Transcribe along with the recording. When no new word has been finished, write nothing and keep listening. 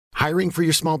Hiring for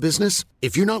your small business?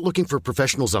 If you're not looking for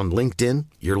professionals on LinkedIn,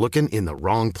 you're looking in the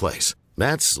wrong place.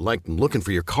 That's like looking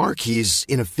for your car keys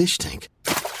in a fish tank.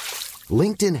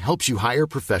 LinkedIn helps you hire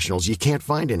professionals you can't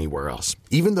find anywhere else,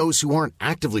 even those who aren't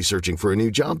actively searching for a new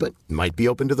job but might be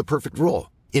open to the perfect role.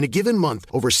 In a given month,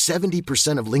 over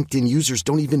 70% of LinkedIn users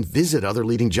don't even visit other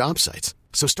leading job sites.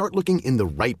 So start looking in the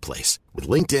right place. With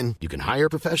LinkedIn, you can hire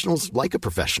professionals like a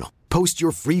professional. Post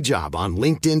your free job on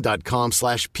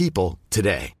linkedin.com/people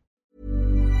today.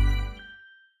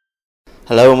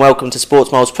 Hello and welcome to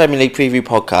Sports Miles Premier League Preview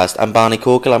Podcast. I'm Barney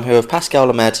Corkle. I'm here with Pascal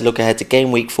Lemaire to look ahead to game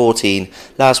week 14.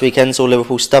 Last weekend saw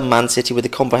Liverpool stun Man City with a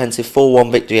comprehensive 4-1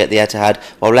 victory at the Etihad,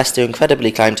 while Leicester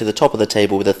incredibly climbed to the top of the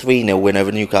table with a 3-0 win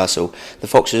over Newcastle. The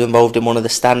Foxes are involved in one of the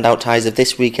standout ties of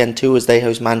this weekend too, as they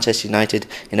host Manchester United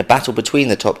in a battle between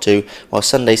the top two, while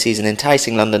Sunday sees an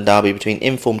enticing London derby between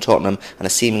informed Tottenham and a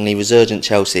seemingly resurgent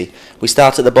Chelsea. We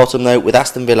start at the bottom though with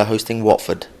Aston Villa hosting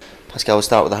Watford. Pascal, will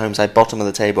start with the home side, bottom of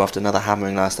the table after another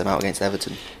hammering last time out against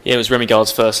Everton. Yeah, it was Remy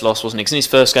Gard's first loss, wasn't it? Because in his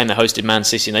first game they hosted Man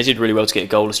City and they did really well to get a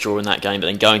goalless draw in that game, but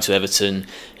then going to Everton,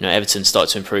 Everton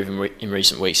started to improve in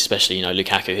recent weeks, especially,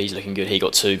 Lukaku, he's looking good, he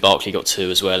got 2, Barkley got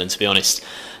 2 as well, and to be honest,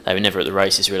 they were never at the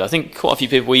races really. I think quite a few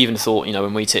people, we even thought,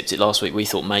 when we tipped it last week, we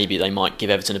thought maybe they might give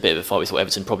Everton a bit of a fight. We thought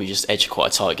Everton probably just edged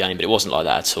quite a tight game, but it wasn't like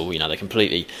that at all. They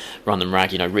completely run them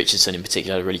rag. Richardson in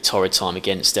particular had a really torrid time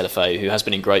against Delafeu, who has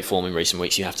been in great form in recent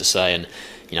weeks, you have to say, and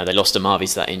they lost Amavi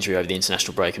to that injury over the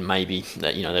international break, and maybe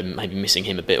that they're maybe missing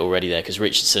him a bit already there, because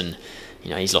Richardson,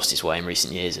 he's lost his way in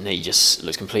recent years, and he just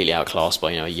looks completely outclassed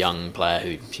by a young player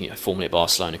who formerly at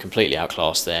Barcelona, completely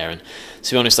outclassed there. And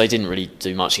to be honest, they didn't really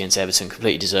do much against Everton,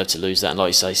 completely deserved to lose that, and like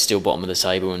you say, still bottom of the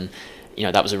table. And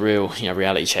that was a real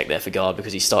reality check there for Gard,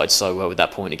 because he started so well with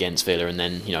that point against Villa, and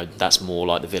then that's more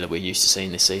like the Villa we're used to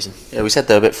seeing this season. Yeah, we said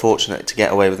they were a bit fortunate to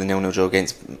get away with a 0-0 draw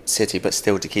against City, but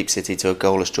still to keep City to a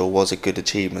goalless draw was a good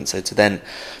achievement. So to then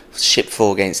ship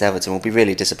 4 against Everton will be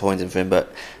really disappointing for him. But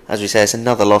as we say, it's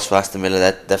another loss for Aston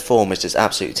Villa. Their form is just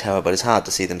absolutely terrible, but it's hard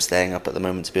to see them staying up at the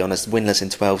moment, to be honest. Winless in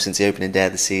 12 since the opening day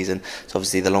of the season. It's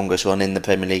obviously the longest run in the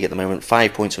Premier League at the moment.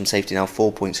 5 points from safety now,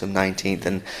 4 points from 19th,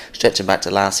 and stretching back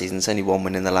to last season, it's only 1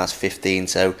 win in the last 15.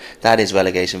 So that is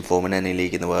relegation form in any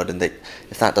league in the world, and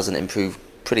if that doesn't improve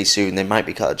pretty soon, they might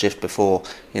be cut adrift before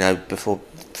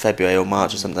February or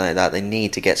March or something like that. They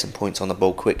need to get some points on the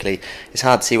board quickly. It's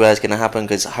hard to see where it's going to happen,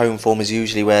 because home form is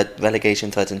usually where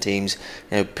relegation threatened teams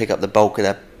pick up the bulk of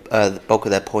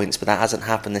their points, but that hasn't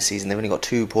happened this season. They've only got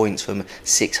 2 points from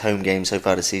 6 home games so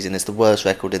far this season. It's the worst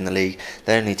record in the league.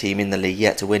 The only team in the league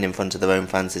yet to win in front of their own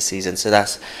fans this season. So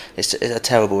it's a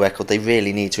terrible record. They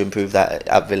really need to improve that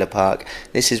at Villa Park.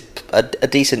 This is a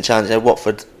decent chance.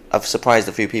 Watford, I've surprised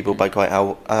a few people by quite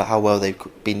how well they've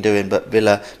been doing, but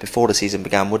Villa, before the season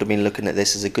began, would have been looking at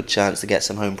this as a good chance to get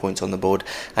some home points on the board,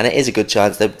 and it is a good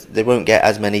chance. They won't get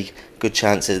as many good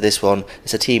chances as this one.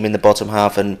 It's a team in the bottom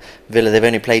half, and Villa, they've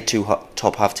only played 2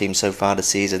 top half teams so far this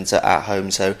season, so at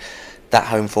home, so that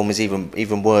home form is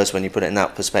even worse when you put it in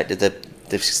that perspective.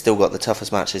 They've still got the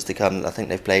toughest matches to come. I think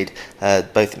they've played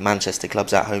both Manchester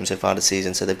clubs at home so far this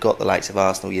season, so they've got the likes of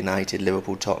Arsenal, United,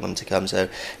 Liverpool, Tottenham to come, so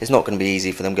it's not going to be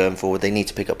easy for them going forward. They need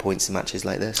to pick up points in matches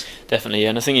like this. Definitely,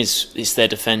 and the thing is, it's their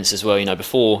defence as well.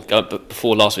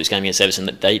 Before last week's game against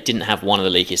Everton, they didn't have one of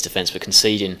the leakiest defence, but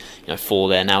conceding 4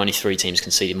 there. Now only 3 teams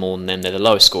conceded more than them. They're the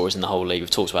lowest scorers in the whole league. We've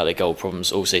talked about their goal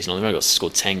problems all season long. They've only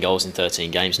scored 10 goals in 13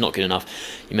 games, not good enough.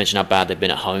 You mentioned how bad they've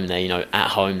been at home. At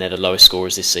home they're the lowest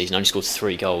scorers this season. Only scored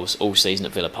 3 goals all season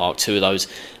at Villa Park. 2 of those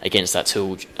against that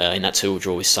in that 2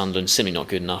 draw with Sunderland. Simply not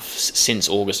good enough. Since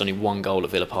August, only 1 goal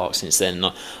at Villa Park since then.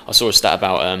 I saw a stat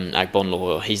about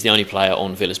Agbonlahor. He's the only player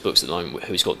on Villa's books at the moment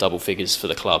who's got double figures for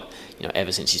the club,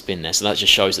 ever since he's been there. So that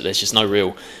just shows that there's just no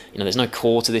real, there's no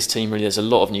core to this team really. There's a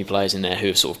lot of new players in there who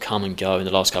have sort of come and go in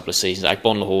the last couple of seasons.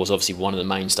 Agbonlahor is obviously one of the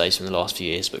mainstays from the last few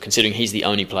years, but considering he's the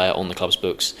only player on the club's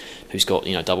books who's got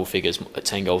double figures at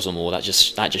 10 goals or more, that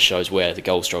just shows where the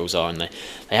goal struggles are, and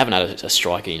they haven't had a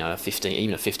striker, a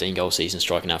 15 goal season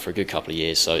striker now for a good couple of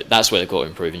years. So that's where they've got to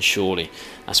improve, and surely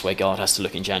that's where Gard has to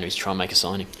look in January to try and make a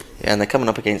signing. Yeah, and they're coming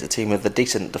up against a team with a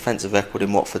decent defensive record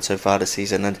in Watford so far this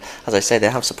season, and as I say, they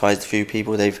have surprised a few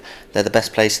people. They're the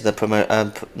best place of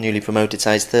the newly promoted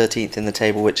sides, 13th in the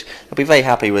table, which I'll be very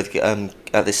happy with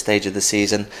at this stage of the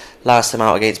season. Last time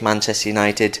out against Manchester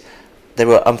United, they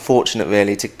were unfortunate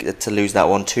really to lose that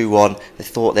one 2-1. They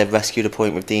thought they'd rescued a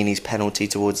point with Deeney's penalty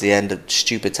towards the end, a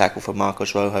stupid tackle from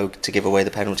Marcos Rojo to give away the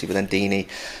penalty, but then Deeney,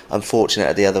 unfortunate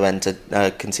at the other end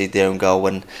to concede the own goal.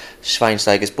 When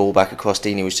Schweinsteiger's ball back across,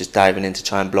 Deeney was just diving in to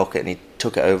try and block it, and he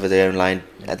took it over the own line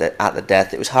at the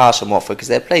death. It was harsh on Watford because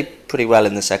they played pretty well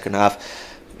in the second half.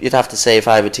 you'd have to say if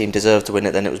either team deserved to win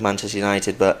it, then it was Manchester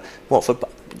United. But Watford,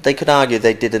 they could argue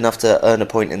they did enough to earn a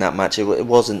point in that match. It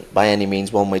wasn't by any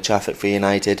means one-way traffic for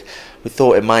United. We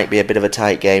thought it might be a bit of a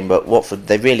tight game, but Watford,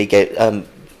 they really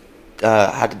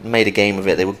had made a game of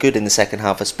it. They were good in the second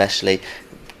half, especially.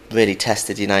 Really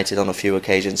tested United on a few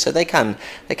occasions, so they can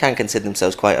consider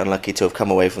themselves quite unlucky to have come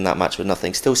away from that match with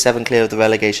nothing. Still 7 clear of the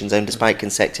relegation zone despite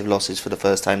consecutive losses for the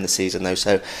first time this season, though.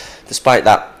 So despite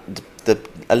that,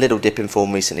 a little dip in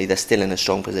form recently, they're still in a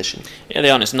strong position. Yeah, they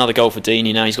are. It's another goal for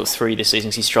Deeney now. He's got 3 this season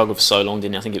because he struggled for so long,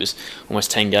 didn't he? I think it was almost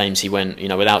 10 games he went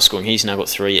without scoring. He's now got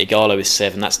 3. Igalo is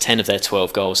 7. That's 10 of their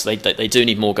 12 goals. So they do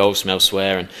need more goals from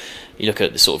elsewhere. And you look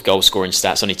at the sort of goal scoring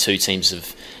stats, only 2 teams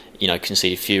have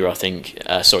conceded fewer, I think,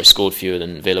 scored fewer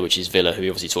than Villa, which is Villa, who we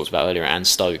obviously talked about earlier, and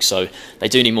Stoke. So they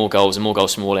do need more goals, and more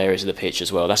goals from all areas of the pitch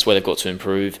as well. That's where they've got to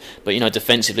improve. But,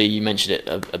 defensively, you mentioned it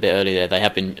a bit earlier there, they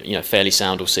have been, fairly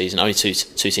sound all season. Only two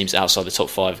teams outside the top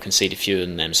 5 have conceded fewer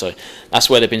than them. So that's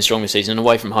where they've been strong this season. And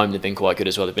away from home, they've been quite good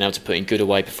as well. They've been able to put in good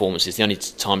away performances. The only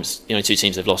 2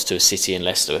 teams they've lost to are City and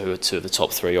Leicester, who are 2 of the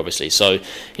top 3, obviously. So,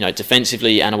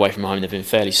 defensively and away from home, they've been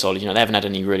fairly solid. They haven't had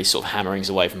any really sort of hammerings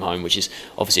away from home, which is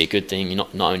obviously a good thing.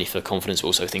 Not only for confidence, but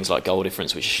also things like goal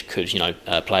difference, which could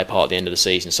play a part at the end of the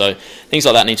season. So things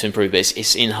like that need to improve. But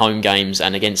it's in home games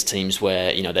and against teams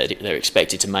where they're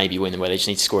expected to maybe win, where they just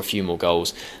need to score a few more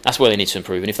goals. That's where they need to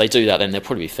improve. And if they do that, then they'll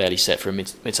probably be fairly set for a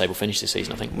mid-table finish this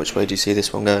season, I think. Which way do you see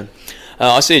this one going?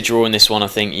 I see a draw in this one. I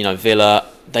think Villa,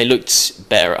 they looked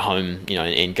better at home.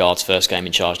 In Guard's first game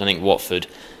in charge. And I think Watford,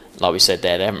 like we said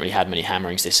there, they haven't really had many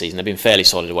hammerings this season. They've been fairly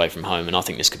solid away from home, and I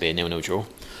think this could be a 0-0 draw.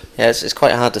 Yeah, it's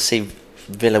quite hard to see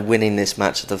Villa winning this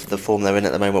match, the form they're in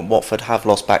at the moment. Watford have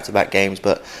lost back-to-back games,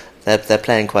 but they're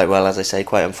playing quite well, as I say.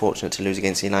 Quite unfortunate to lose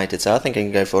against United, so I think I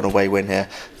can go for an away win here.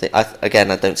 I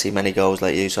don't see many goals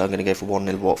like you, so I'm going to go for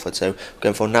 1-0 Watford. So we're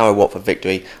going for a narrow Watford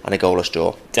victory and a goalless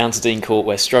draw. Down to Dean Court,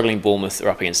 where struggling Bournemouth are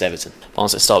up against Everton.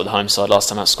 Barnes, let's start with the home side. Last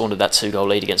time out, squandered that 2-goal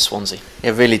lead against Swansea.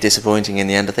 Yeah, really disappointing in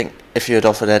the end. I think if you had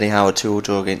offered Eddie Howe a 2-2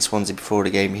 draw against Swansea before the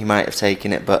game, he might have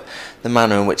taken it, but the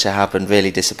manner in which it happened,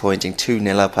 really disappointing.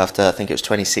 2-0 up after, I think it was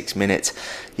 26 minutes.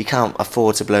 You can't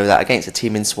afford to blow that against a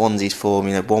team in Swansea's form.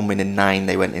 1 win in 9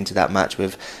 they went into that match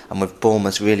with, and with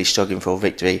Bournemouth really struggling for a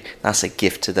victory. That's a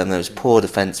gift to them. There was poor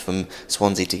defence from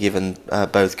Swansea to give them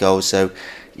both goals, so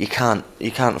you can't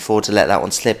afford to let that one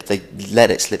slip. They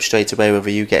let it slip straight away, with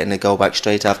you getting a goal back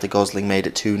straight after Gosling made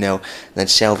it 2-0, and then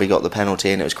Shelvey got the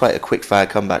penalty, and it was quite a quick fire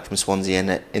comeback from Swansea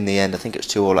in the end. I think it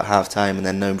was 2-2 at half time, and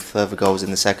then no further goals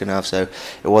in the second half, so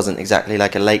it wasn't exactly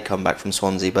like a late comeback from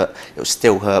Swansea, but it will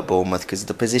still hurt Bournemouth, because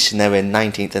the position they're in,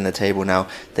 19th in the table now,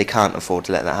 they can't afford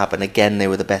to let that happen. Again, they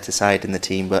were the better side in the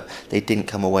team, but they didn't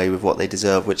come away with what they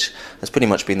deserve, which has pretty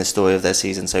much been the story of their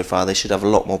season so far. They should have a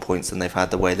lot more points than they've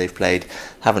had the way they've played.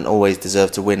 Haven't always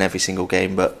deserved to win every single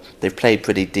game, but they've played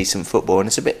pretty decent football, and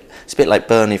it's a bit like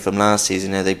Burnley from last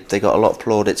season. They got a lot of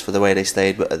plaudits for the way they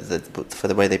stayed, but for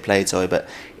the way they played. But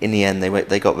in the end,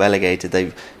 they got relegated.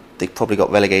 They probably got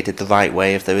relegated the right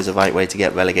way, if there is a right way to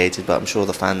get relegated. But I'm sure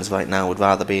the fans right now would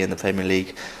rather be in the Premier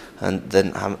League and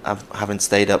then having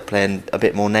stayed up playing a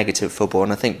bit more negative football.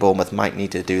 And I think Bournemouth might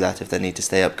need to do that if they need to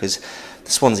stay up, because the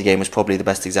Swansea game was probably the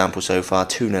best example so far.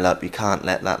 2-0 up, you can't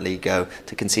let that lead go.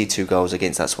 To concede 2 goals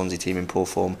against that Swansea team in poor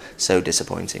form, so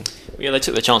disappointing. Yeah, they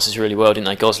took their chances really well, didn't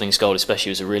they? Gosling's goal especially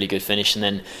was a really good finish, and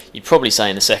then you'd probably say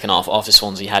in the second half, after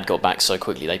Swansea had got back so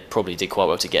quickly, they probably did quite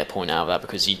well to get a point out of that,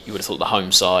 because you would have thought the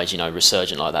home side,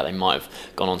 resurgent like that, they might have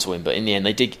gone on to win, but in the end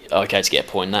they did okay to get a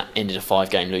point, and that ended a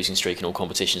 5-game losing streak in all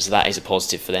competitions, so that is a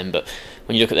positive for them. But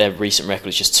when you look at their recent record,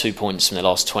 it's just 2 points from their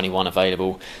last 21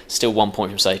 available, still 1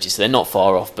 point from safety, so they're not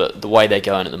far off. But the way they're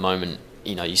going at the moment,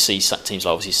 you see teams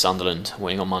like obviously Sunderland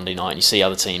winning on Monday night, and you see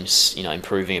other teams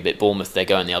improving a bit. Bournemouth, they're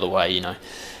going the other way.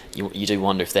 You do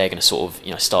wonder if they're going to sort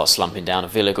of start slumping down.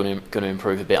 Villa going to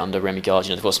improve a bit under Remy Gard.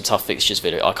 They've got some tough fixtures.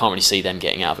 Villa, I can't really see them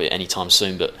getting out of it anytime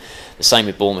soon. But the same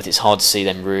with Bournemouth. It's hard to see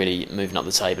them really moving up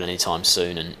the table anytime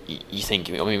soon. And you think,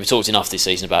 we've talked enough this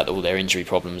season about all their injury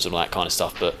problems and all that kind of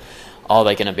stuff, but are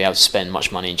they going to be able to spend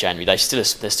much money in January? They're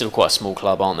still quite a small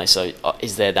club, aren't they? So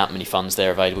is there that many funds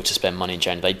there available to spend money in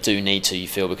January? They do need to, you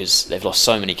feel, because they've lost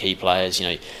so many key players.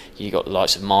 You got the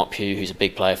likes of Mark Pugh, who's a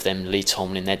big player for them, Lee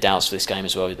Tomlin, their doubts for this game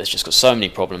as well. They've just got so many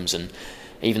problems, and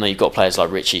even though you've got players like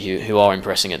Richie who are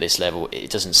impressing at this level, it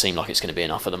doesn't seem like it's going to be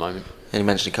enough at the moment. And you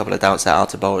mentioned a couple of doubts there.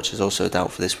 Artur Boruc is also a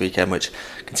doubt for this weekend, which,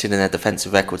 considering their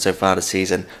defensive record so far this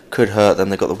season, could hurt them.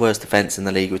 They've got the worst defence in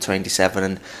the league with 27,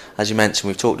 and as you mentioned,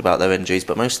 we've talked about their injuries,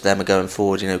 but most of them are going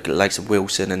forward, likes of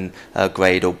Wilson and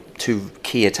Grade, or two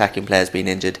key attacking players being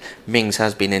injured. Mings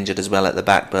has been injured as well at the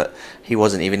back, but he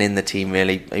wasn't even in the team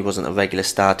really. He wasn't a regular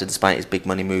starter despite his big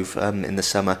money move in the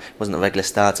summer. He wasn't a regular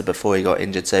starter before he got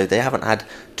injured, so they haven't had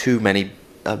too many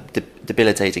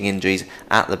debilitating injuries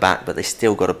at the back, but they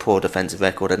still got a poor defensive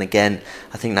record. And again,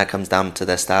 I think that comes down to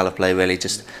their style of play really.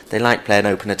 Just they like playing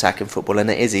open attacking football, and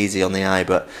it is easy on the eye,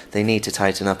 but they need to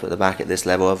tighten up at the back at this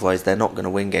level, otherwise they're not going to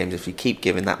win games. If you keep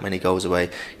giving that many goals away,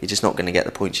 you're just not going to get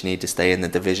the points you need to stay in the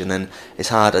division. And it's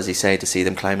hard, as you say, to see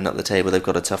them climbing up the table. They've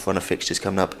got a tough run of fixtures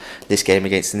coming up. This game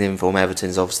against an in-form Everton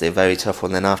is obviously a very tough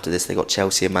one. Then after this they got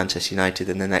Chelsea and Manchester United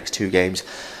in the next two games.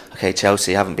 Okay,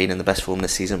 Chelsea haven't been in the best form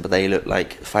this season, but they look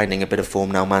like finding a bit of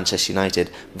form now. Manchester United,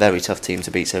 very tough team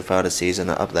to beat so far this season,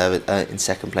 up there in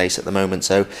second place at the moment.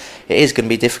 So it is going to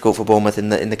be difficult for Bournemouth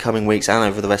in the coming weeks and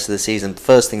over the rest of the season.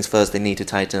 First things first, they need to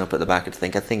tighten up at the back. I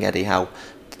think Eddie Howe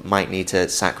might need to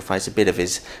sacrifice a bit of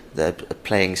his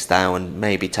playing style and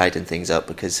maybe tighten things up,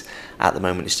 because at the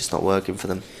moment it's just not working for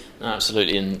them.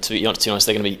 Absolutely, and to be honest,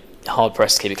 they're going to be hard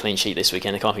pressed to keep a clean sheet this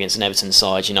weekend. They come up against an Everton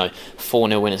side,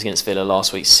 4-0 winners against Villa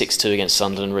last week, 6-2 against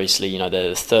Sunderland recently. They're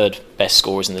the third best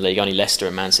scorers in the league. Only Leicester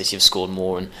and Man City have scored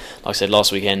more. And like I said,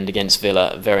 last weekend against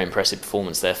Villa, very impressive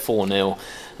performance there, 4-0.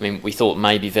 I mean, we thought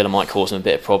maybe Villa might cause them a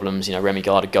bit of problems. Remy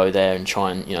Gard would go there and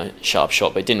try and shut up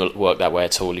shop, but it didn't work that way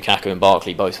at all. Lukaku and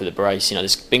Barkley both with a brace.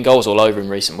 There's been goals all over in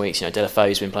recent weeks.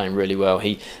 Delafeu's been playing really well.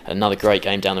 He had another great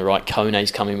game down the right.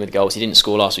 Kone's coming with goals. He didn't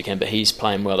score last weekend, but he's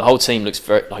playing well. The whole team looks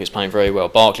like it's playing very well.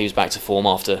 Barkley was back to form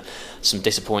after some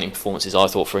disappointing performances, I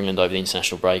thought, for England over the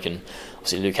international break. And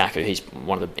obviously Lukaku, he's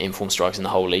one of the informed strikers in the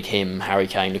whole league. Him, Harry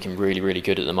Kane looking really, really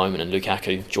good at the moment. And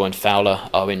Lukaku joined Fowler,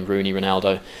 Owen, Rooney,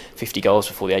 Ronaldo. 50 goals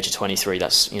before the age of 23.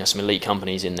 That's some elite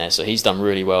companies in there. So he's done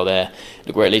really well there.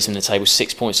 Look where it leaves him in the table,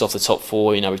 6 points off the top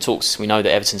four. We know that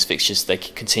Everton's fixtures, they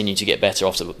continue to get better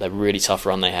after their really tough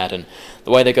run they had. And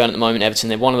the way they're going at the moment, Everton,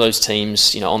 they're one of those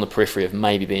teams, on the periphery of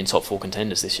maybe being top four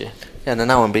contenders this year. Yeah, and they're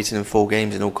now unbeaten in 4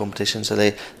 games in all competitions, so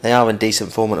they are in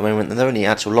decent form at the moment. And their only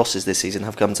actual losses this season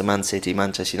have come to Man City,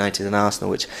 Manchester United and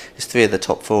Arsenal, which is 3 of the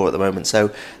top 4 at the moment.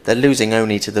 So they're losing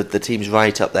only to the teams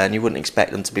right up there, and you wouldn't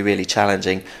expect them to be really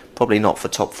challenging. Probably not for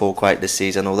top 4 quite this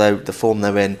season, although the form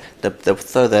they're in, they'll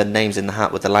throw their names in the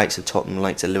hat with the likes of Tottenham, the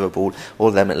likes of Liverpool, all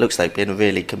of them. It looks like being a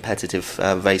really competitive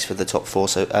race for the top 4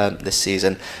 this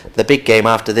season. The big game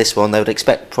after this one, they would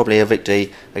expect probably a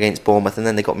victory against Bournemouth, and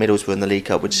then they got Middlesbrough in the League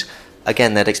Cup, which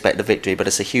again they'd expect a victory, but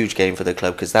it's a huge game for the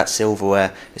club because that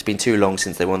silverware, it's been too long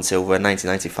since they won silverware.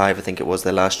 1995 I think it was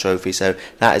their last trophy, so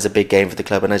that is a big game for the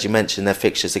club. And as you mentioned, their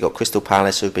fixtures, they got Crystal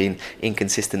Palace, who have been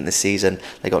inconsistent this season.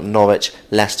 They got Norwich,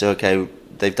 Leicester, okay,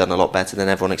 they've done a lot better than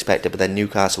everyone expected, but then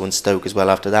Newcastle and Stoke as well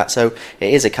after that. So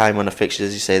it is a kind run of fixtures,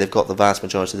 as you say. They've got the vast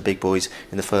majority of the big boys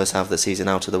in the first half of the season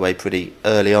out of the way pretty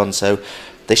early on, so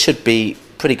they should be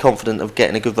pretty confident of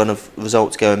getting a good run of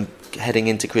results going heading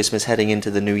into Christmas, heading into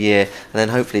the new year, and then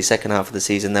hopefully second half of the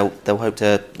season they'll hope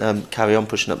to carry on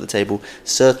pushing up the table,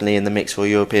 certainly in the mix for a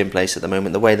European place at the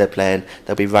moment. The way they're playing,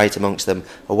 they'll be right amongst them.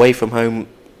 Away from home,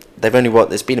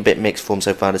 there's been a bit mixed form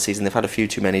so far this season. They've had a few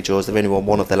too many draws. They've only won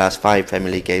 1 of their last 5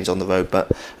 Premier League games on the road, but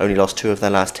only lost 2 of their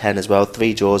last 10 as well.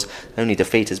 3 draws. The only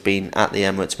defeat has been at the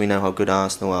Emirates. We know how good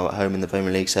Arsenal are at home in the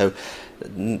Premier League, so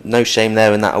no shame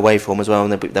there in that away form as well,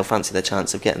 and they'll fancy their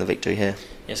chance of getting the victory here.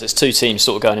 Yeah, so it's 2 teams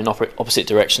sort of going in opposite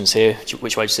directions here.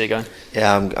 Which way do you see it going?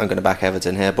 Yeah, I'm going to back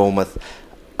Everton here. Bournemouth,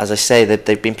 as I say,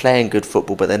 they've been playing good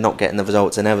football, but they're not getting the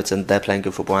results. And Everton, they're playing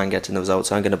good football and getting the results.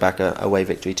 So I'm going to back a away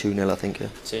victory, 2-0, I think.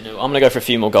 2-0. I'm going to go for a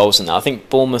few more goals than that. I think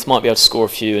Bournemouth might be able to score a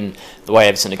few, and the way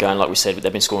Everton are going, like we said,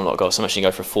 they've been scoring a lot of goals. So I'm actually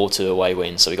going to go for a 4-2 away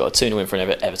win. So we've got a 2-0 win for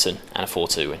Everton and a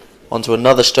 4-2 win. On to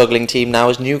another struggling team now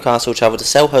as Newcastle travel to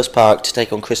Selhurst Park to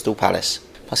take on Crystal Palace.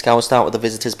 Pascal, will start with the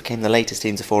visitors became the latest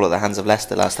team to fall at the hands of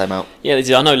Leicester last time out. Yeah, they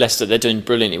did. I know Leicester, they're doing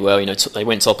brilliantly well. They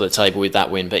went top of the table with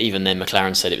that win, but even then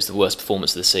McLaren said it was the worst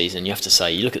performance of the season. You have to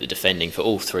say, you look at the defending for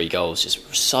all 3 goals,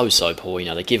 just so poor.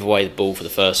 They give away the ball for the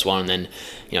first one, and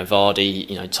then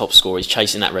Vardy, top scorer, he's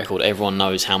chasing that record. Everyone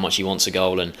knows how much he wants a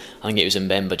goal, and I think it was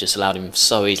Mbemba just allowed him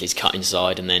so easily to cut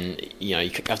inside, and then you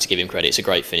have to give him credit. It's a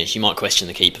great finish. You might question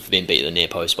the keeper for being beat at the near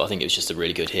post, but I think it was just a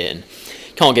really good hit, and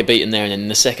can't get beaten there. And then in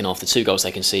the second half, the 2 goals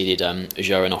they conceded,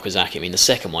 Ujo and Okazaki, I mean the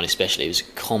second one especially, it was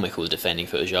comical, the defending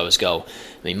for Ujo's goal.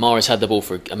 I mean Mahrez had the ball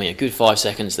for a good 5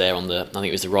 seconds there on I think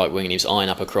it was the right wing, and he was eyeing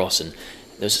up across, and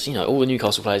there's all the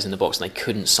Newcastle players in the box, and they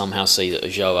couldn't somehow see that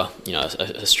Ulloa,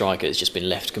 a striker, has just been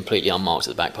left completely unmarked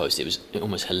at the back post. It was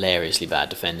almost hilariously bad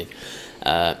defending.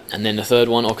 And then the third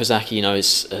one, Okazaki,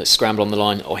 is scramble on the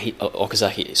line, or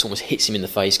Okazaki, it almost hits him in the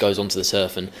face, goes onto the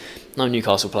turf, and no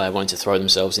Newcastle player wanted to throw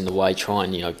themselves in the way, try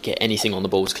and get anything on the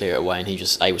ball to clear it away, and he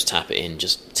just able to tap it in.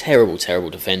 Just terrible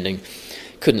defending.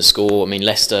 Couldn't score. I mean,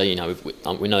 Leicester, we know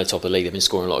the top of the league, they've been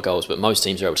scoring a lot of goals, but most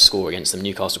teams are able to score against them.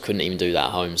 Newcastle couldn't even do that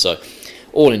at home. So,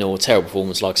 all in all, terrible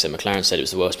performance. Like I said, McLaren said it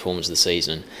was the worst performance of the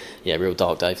season. And, yeah, real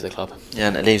dark day for the club. Yeah,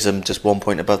 and it leaves them just 1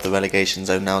 point above the relegation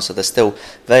zone now, so they're still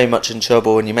very much in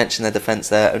trouble. And you mentioned their defence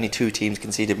there. Only 2 teams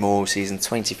conceded more all season.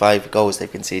 25 goals they've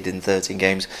conceded in 13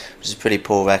 games, which is a pretty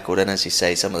poor record. And as you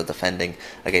say, some of the defending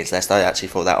against Leicester, I actually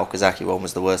thought that Okazaki one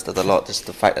was the worst of the lot. Just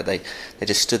the fact that they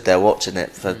just stood there watching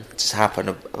it just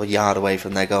happen a yard away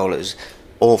from their goal. It was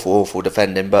awful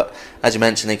defending, but as you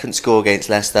mentioned, they couldn't score against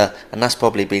Leicester, and that's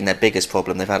probably been their biggest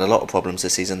problem. They've had a lot of problems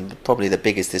this season. Probably the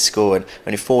biggest is scoring.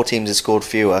 Only 4 teams have scored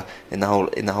fewer in the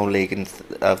whole league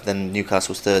than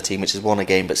Newcastle's 13, which is 1 a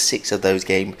game, but 6 of those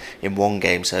came in 1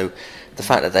 game. So the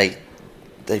fact that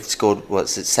they've scored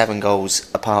 7 goals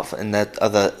apart from in their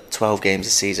other 12 games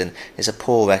this season is a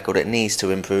poor record. It needs to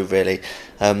improve, really.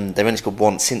 They've only scored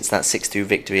once since that 6-2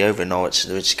 victory over Norwich,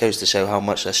 which goes to show how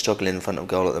much they're struggling in front of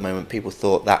goal at the moment. People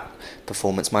thought that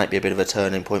performance might be a bit of a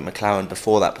turning point. McLaren,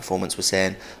 before that performance, was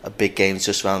saying a big game's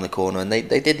just around the corner, and they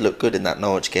did look good in that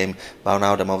Norwich game.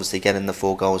 Wijnaldum obviously getting the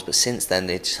 4 goals, but since then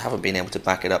they just haven't been able to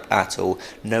back it up at all.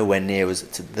 Nowhere near as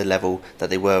to the level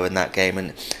that they were in that game,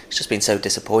 and it's just been so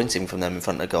disappointing from them in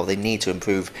front of goal. They need to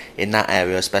improve in that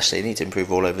area, especially. They need to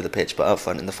improve all over the pitch, but up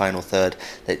front in the final third,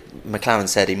 McLaren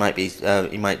said he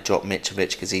might drop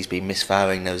Mitrovic because he's been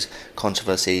misfiring. There was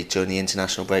controversy during the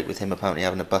international break with him apparently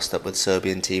having a bust up with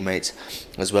Serbian teammates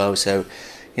as well. So,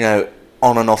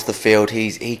 on and off the field,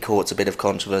 he courts a bit of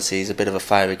controversy. He's a bit of a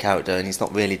fiery character, and he's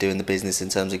not really doing the business in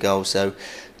terms of goals. So,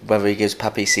 whether he gives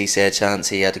Papi Cisse a chance,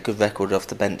 he had a good record off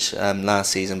the bench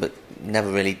last season, but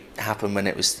never really happened when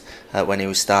he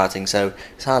was starting. So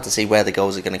it's hard to see where the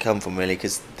goals are going to come from, really,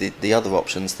 because the other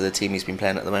options to the team he's been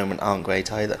playing at the moment aren't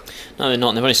great either. No, they're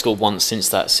not. They've only scored once since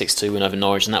that 6-2 win over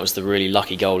Norwich, and that was the really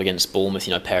lucky goal against Bournemouth.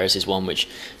 Perez's one, which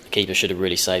the keeper should have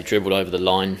really saved, dribbled over the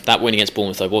line. That win against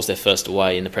Bournemouth, though, was their first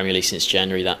away in the Premier League since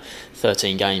January, that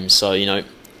 13 games. So,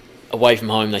 away from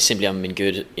home, they simply haven't been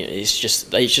good. They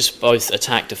just both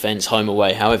attack, defence, home,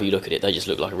 away. However you look at it, they just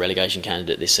look like a relegation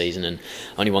candidate this season, and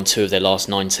only won 2 of their last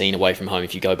 19 away from home.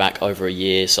 If you go back over a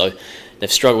year, so they've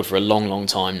struggled for a long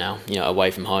time now.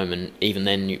 Away from home, and even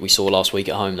then, we saw last week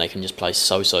at home they can just play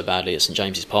so badly at St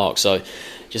James's Park. So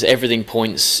just everything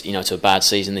points, to a bad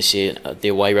season this year. The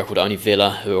away record, only Villa,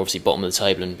 who are obviously bottom of the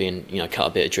table and being, cut a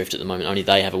bit adrift at the moment, only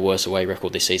they have a worse away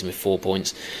record this season with 4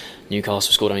 points.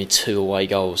 Newcastle scored only 2 away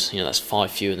goals. That's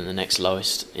 5 fewer than the next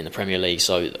lowest in the Premier League.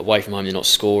 So away from home, they're not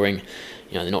scoring.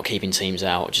 They're not keeping teams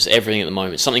out. Just everything at the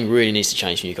moment. Something really needs to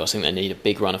change for Newcastle. I think they need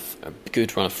a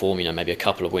good run of form. Maybe a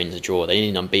couple of wins, a draw. They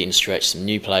need an unbeaten stretch. Some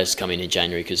new players to come in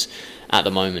January, because at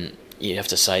the moment, you have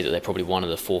to say that they're probably one of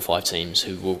the 4 or 5 teams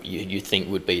who you think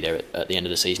would be there at the end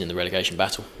of the season in the relegation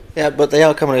battle. Yeah, but they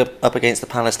are coming up against the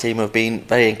Palace team who have been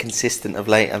very inconsistent of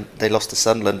late. They lost to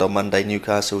Sunderland on Monday,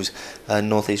 Newcastle's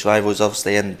North East rivals,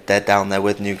 obviously, and they're down there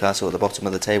with Newcastle at the bottom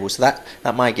of the table. So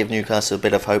that might give Newcastle a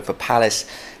bit of hope. For Palace,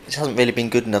 which hasn't really been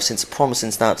good enough since a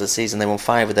promising start to the season. They won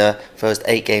 5 of their first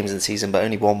 8 games of the season, but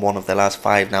only won 1 of their last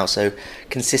 5 now. So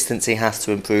consistency has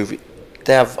to improve.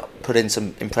 They have put in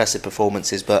some impressive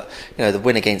performances, but the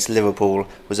win against Liverpool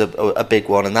was a big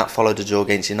one, and that followed a draw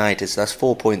against United. So that's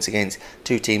 4 points against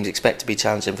 2 teams expect to be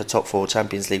challenging for top 4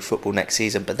 Champions League football next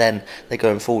season. But then they're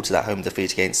going forward to that home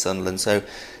defeat against Sunderland, so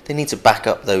they need to back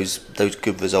up those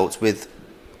good results with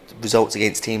results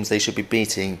against teams they should be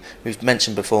beating. We've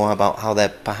mentioned before about how they're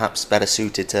perhaps better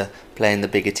suited to playing the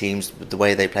bigger teams with the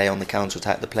way they play on the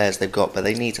counter-attack, the players they've got, but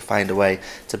they need to find a way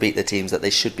to beat the teams that they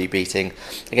should be beating.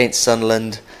 Against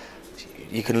Sunderland,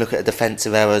 you can look at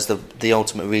defensive errors. The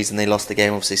ultimate reason they lost the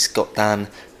game, obviously Scott Dan,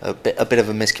 a bit of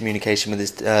a miscommunication with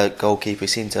his goalkeeper. He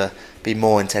seemed to be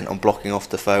more intent on blocking off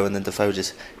Defoe, and then Defoe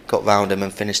just got round him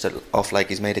and finished it off like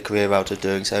he's made a career out of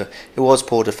doing. So it was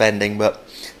poor defending, but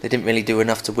they didn't really do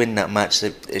enough to win that match.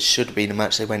 It should have been a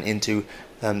match they went into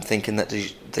thinking that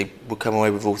they would come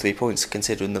away with all 3 points,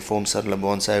 considering the form Sunderland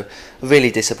won. So a really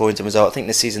disappointing result. I think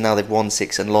this season now they've won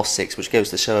 6 and lost 6, which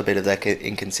goes to show a bit of their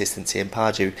inconsistency. And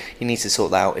Pardew, he needs to sort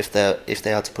that out if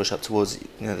they are to push up towards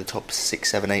the top 6,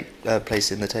 7, 8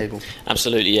 place in the table.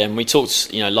 Absolutely, yeah. And we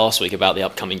talked last week about the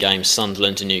upcoming games,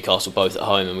 Sunderland and Newcastle both at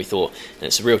home, and we thought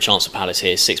it's a real chance for Palace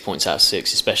here, 6 points out of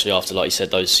 6, especially after, like you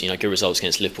said, those good results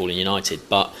against Liverpool and United.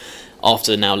 But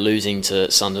after now losing to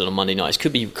Sunderland on Monday night, it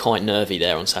could be quite nervy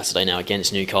there on Saturday now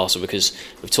against Newcastle, because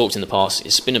we've talked in the past,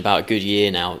 it's been about a good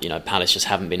year now. Palace just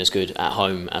haven't been as good at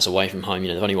home as away from home.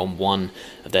 They've only won 1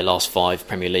 of their last 5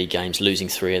 Premier League games, losing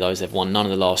 3 of those. They've won none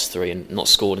of the last 3 and not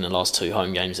scored in the last 2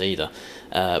 home games either,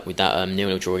 with that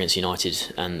 0-0 draw against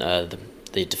United and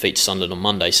the defeat to Sunderland on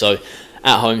Monday. So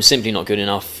at home, simply not good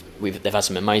enough. They've had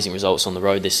some amazing results on the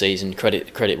road this season.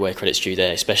 Credit where credit's due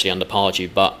there, especially under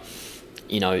Pardew. But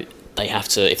they have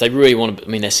to, if they really want to. I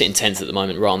mean, they're sitting 10th at the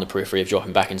moment, right on the periphery of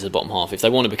dropping back into the bottom half. If they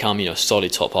want to become a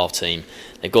solid top half team,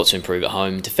 they've got to improve at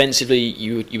home. Defensively,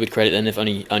 you would credit them.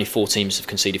 They've only 4 teams have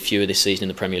conceded fewer this season in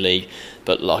the Premier League.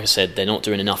 But like I said, they're not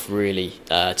doing enough really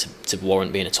to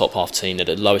warrant being a top half team. They're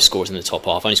the lowest scorers in the top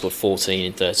half. Only scored 14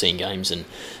 in 13 games, and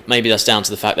maybe that's down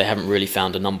to the fact they haven't really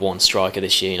found a number 1 striker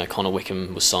this year. Connor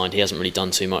Wickham was signed. He hasn't really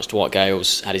done too much. Dwight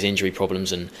Gale's had his injury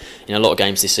problems, and in a lot of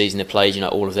games this season they played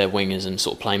all of their wingers and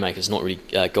sort of playmakers not really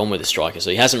gone with a striker.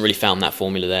 So he hasn't really found that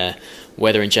formula there.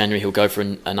 Whether in January he'll go for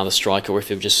another striker or if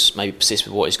he'll just maybe persist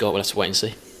with what he's got, we'll have to wait and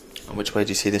see. And which way do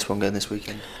you see this one going this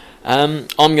weekend? I'm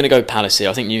going to go Palace here.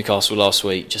 I think Newcastle last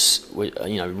week just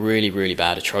really, really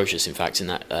bad, atrocious in fact in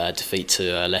that defeat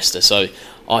to Leicester. So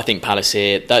I think Palace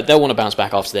here, they'll want to bounce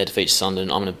back after their defeat to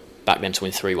Sunderland. I'm going to back them to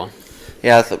win 3-1.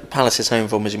 Yeah, I thought Palace's home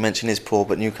form, as you mentioned, is poor,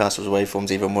 but Newcastle's away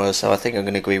form's even worse. So I think I'm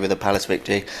going to agree with a Palace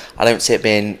victory. I don't see it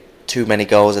being too many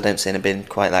goals. I don't see it being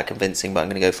quite that convincing, but I'm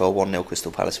going to go for a 1-0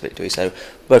 Crystal Palace victory. So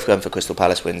both going for Crystal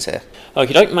Palace wins here.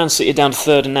 Okie-doke, Man City down to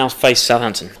 3rd and now face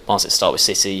Southampton. Let's start with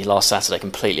City. Last Saturday,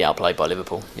 completely outplayed by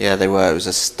Liverpool. Yeah, they were. It was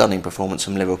a stunning performance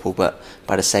from Liverpool, but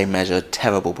by the same measure,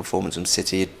 terrible performance from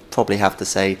City. You'd probably have to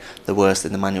say the worst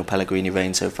in the Manuel Pellegrini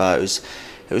reign so far. It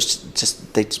was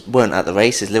just, they weren't at the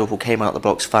races. Liverpool came out the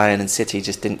blocks firing, and City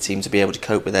just didn't seem to be able to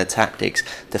cope with their tactics.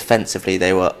 Defensively,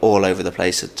 they were all over the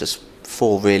place. Just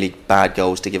 4 really bad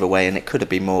goals to give away, and it could have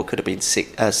been more. It could have been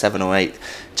 7 or 8.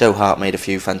 Joe Hart made a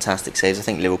few fantastic saves. I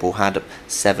think Liverpool had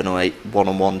 7 or 8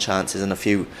 one-on-one chances and a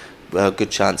few good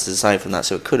chances aside from that,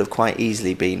 so it could have quite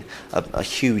easily been a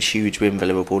huge win for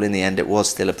Liverpool. In the end, it was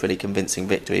still a pretty convincing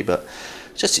victory, but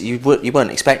just you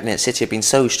weren't expecting it. City had been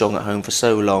so strong at home for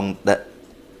so long that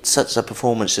such a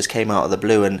performance just came out of the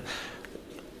blue, and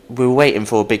we were waiting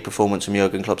for a big performance from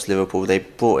Jurgen Klopp's Liverpool. They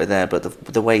brought it there, but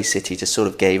the way City just sort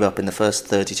of gave up in the first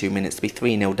 32 minutes to be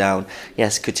 3-0 down.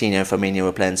 Yes, Coutinho and Firmino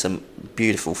were playing some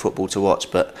beautiful football to watch,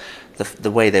 but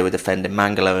the way they were defending,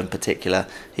 Mangala in particular,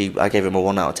 I gave him a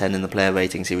 1 out of 10 in the player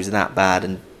ratings. He was that bad,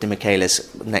 and Di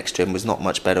Michaelis next to him was not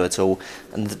much better at all.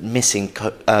 And missing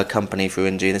company through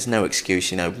injury, there's no excuse.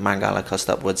 Mangala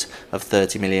cost upwards of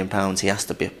 £30 million. He has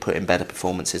to be put in better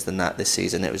performances than that this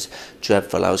season. It was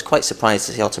dreadful. I was quite surprised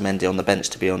to see Otamendi on the bench,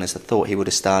 to be honest. I thought he would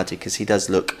have started because he does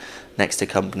look, next to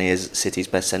company, as City's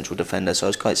best central defender. So I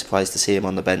was quite surprised to see him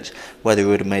on the bench. Whether he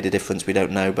would have made a difference, we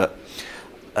don't know, but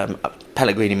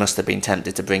Pellegrini must have been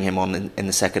tempted to bring him on in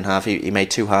the second half. He made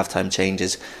 2 half-time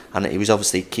changes, and he was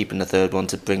obviously keeping the third one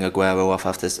to bring Aguero off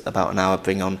after about an hour,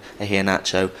 bring on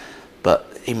Iheanacho.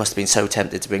 But he must have been so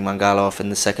tempted to bring Mangala off in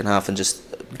the second half and just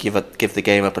give the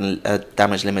game up in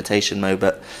damage limitation mode.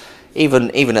 But even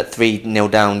at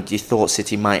 3-0 down, you thought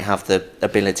City might have the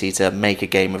ability to make a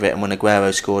game of it, and when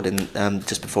Aguero scored in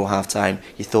just before half-time,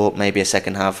 you thought maybe a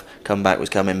second half comeback was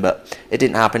coming, but it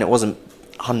didn't happen. It wasn't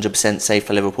 100% safe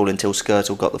for Liverpool until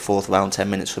Skirtle got the 4th round 10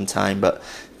 minutes from time, but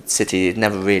City, it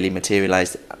never really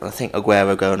materialised. I think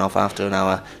Aguero going off after an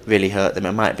hour really hurt them.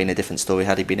 It might have been a different story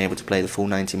had he been able to play the full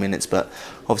 90 minutes, but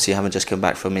obviously having just come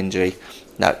back from injury,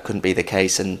 that couldn't be the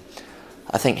case, and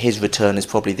I think his return is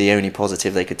probably the only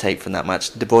positive they could take from that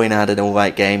match. De Bruyne had an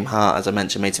alright game. Hart, as I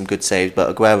mentioned, made some good saves,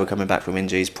 but Aguero coming back from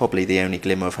injury is probably the only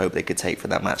glimmer of hope they could take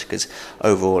from that match, because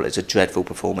overall it's a dreadful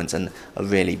performance and a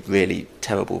really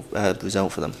terrible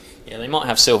result for them. Yeah, they might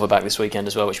have Silva back this weekend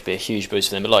as well, which would be a huge boost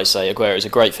for them. But like I say, Aguero is a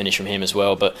great finish from him as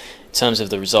well. But in terms of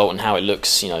the result and how it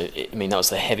looks, that was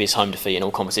the heaviest home defeat in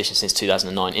all competitions since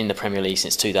 2009, in the Premier League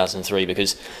since 2003.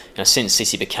 Because since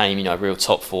City became a real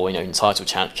top 4, title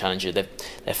challenger,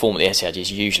 their form at the Etihad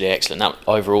is usually excellent.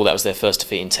 Overall, that was their first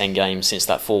defeat in 10 games since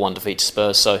that 4-1 defeat to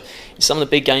Spurs. So in some of the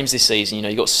big games this season,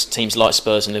 you've got teams like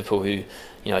Spurs and Liverpool who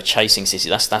chasing City.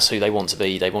 That's who they want to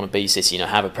be. They want to be City.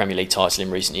 Have a Premier League title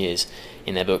in recent years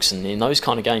in their books, and in those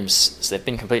kind of games, they've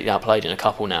been completely outplayed in a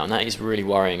couple now, and that is really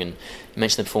worrying. And you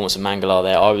mentioned the performance of Mangala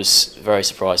there. I was very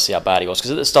surprised to see how bad he was, because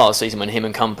at the start of the season, when him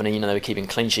and company, they were keeping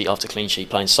clean sheet after clean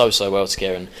sheet, playing so well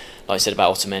together. And like I said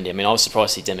about Otamendi, I was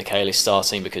surprised to see Di Michaelis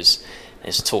starting, because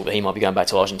there's talk that he might be going back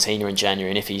to Argentina in January,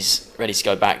 and if he's ready to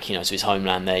go back, to his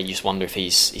homeland there, you just wonder if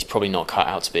he's probably not cut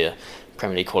out to be a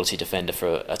Premier League quality defender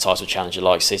for a title challenger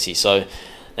like City. So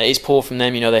It is poor from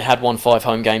them. They had won 5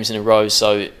 home games in a row,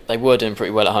 so they were doing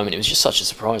pretty well at home, and it was just such a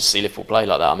surprise to see Liverpool play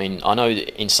like that. I mean, I know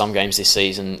that in some games this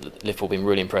season, Liverpool have been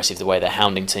really impressive the way they're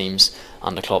hounding teams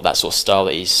under Klopp, that sort of style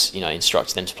that he's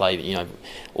instructed them to play,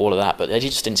 all of that. But they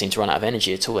just didn't seem to run out of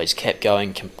energy at all. They just kept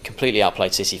going, completely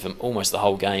outplayed City for almost the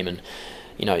whole game, and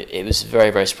it was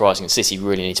very, very surprising. City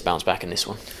really need to bounce back in this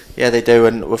one. Yeah, they do,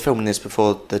 and we're filming this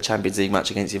before the Champions League match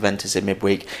against Juventus in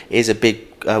midweek. It is a big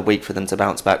week for them to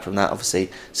bounce back from that. Obviously,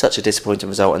 such a disappointing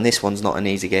result, and this one's not an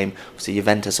easy game. Obviously,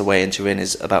 Juventus away in Turin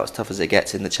is about as tough as it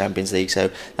gets in the Champions League, so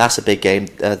that's a big game.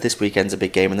 This weekend's a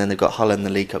big game, and then they've got Hull in the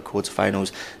League Cup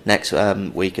quarter-finals next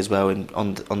week as well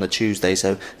on the Tuesday.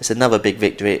 So it's another big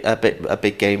victory, a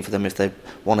big game for them if they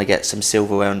want to get some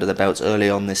silverware under the belts early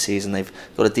on this season. They've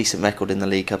got a decent record in the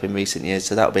League Cup in recent years,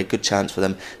 so that'll be a good chance for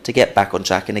them to get back on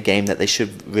track in a game that they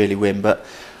should really win. But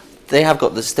they have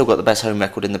still got the best home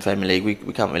record in the Premier League.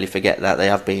 We can't really forget that. They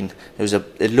have been.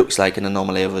 It looks like an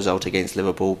anomaly of a result against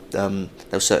Liverpool. They'll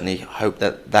certainly hope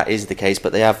that is the case.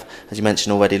 But they have, as you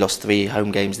mentioned, already lost 3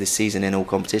 home games this season in all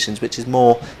competitions, which is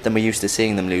more than we're used to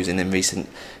seeing them losing in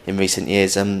recent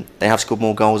years. They have scored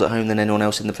more goals at home than anyone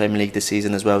else in the Premier League this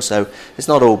season as well. So it's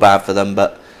not all bad for them,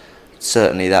 but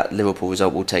certainly that Liverpool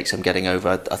result will take some getting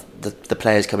over. The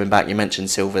players coming back, you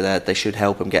mentioned Silva there, they should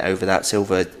help him get over that.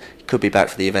 Silva could be back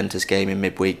for the Juventus game in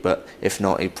midweek, but if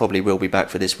not, he probably will be back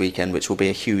for this weekend, which will be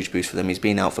a huge boost for them. He's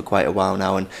been out for quite a while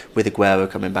now, and with Aguero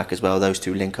coming back as well, those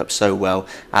two link up so well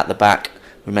at the back.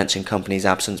 We mentioned Kompany's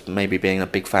absence maybe being a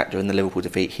big factor in the Liverpool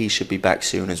defeat. He should be back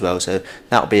soon as well, so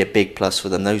that'll be a big plus for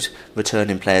them. Those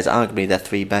returning players, arguably their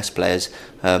 3 best players,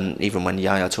 even when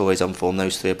Yaya Touré's on form,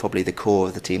 those 3 are probably the core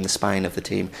of the team, the spine of the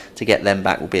team. To get them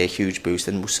back will be a huge boost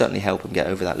and will certainly help them get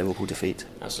over that Liverpool defeat.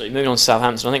 Absolutely. Moving on to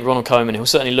Southampton, I think Ronald Koeman, he'll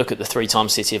certainly look at the 3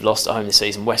 times City have lost at home this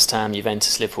season: West Ham,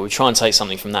 Juventus, Liverpool. We'll try and take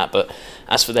something from that, but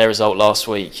as for their result last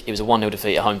week, it was a 1-0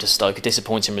 defeat at home to Stoke, a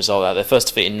disappointing result out. Their first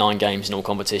defeat in 9 games in all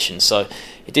competitions, so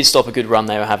it did stop a good run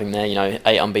they were having there,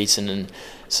 8 unbeaten, and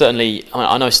certainly,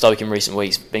 I know Stoke in recent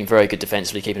weeks being very good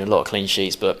defensively, keeping a lot of clean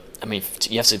sheets, but I mean,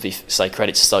 you have to say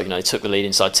credit to Stoke. They took the lead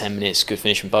inside 10 minutes, good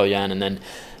finish from Bojan, and then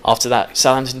after that,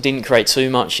 Southampton didn't create too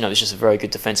much. It was just a very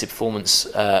good defensive performance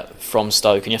from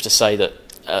Stoke, and you have to say that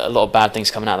a lot of bad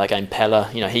things coming out of that game. Pella,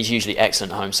 he's usually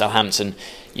excellent at home. Southampton,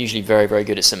 usually very, very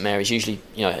good at St Mary's, usually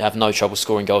have no trouble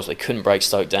scoring goals. They couldn't break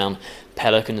Stoke down.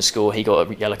 Pella couldn't score. He got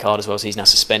a yellow card as well, so he's now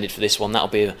suspended for this one. That'll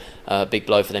be a big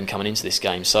blow for them coming into this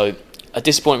game. So a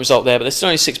disappointing result there, but they're still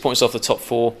only 6 points off the top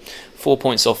 4, 4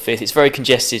 points off 5th. It's very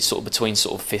congested sort of between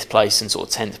sort of 5th place and sort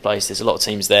of 10th place. There's a lot of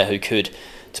teams there who could,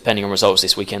 depending on results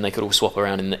this weekend, they could all swap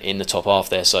around in the top half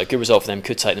there. So a good result for them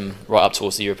could take them right up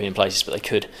towards the European places, but they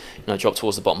could drop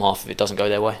towards the bottom half if it doesn't go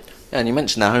their way. Yeah, and you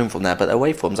mentioned their home form there, but their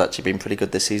away form's actually been pretty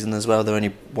good this season as well. They're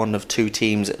only one of 2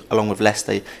 teams, along with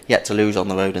Leicester, yet to lose on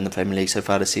the road in the Premier League so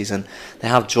far this season. They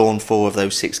have drawn 4 of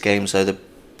those 6 games, so they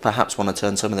perhaps want to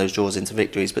turn some of those draws into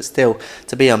victories, but still,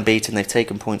 to be unbeaten, they've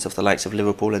taken points off the likes of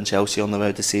Liverpool and Chelsea on the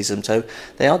road this season, so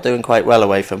they are doing quite well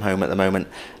away from home at the moment.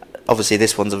 Obviously,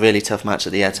 this one's a really tough match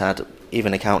at the Etihad,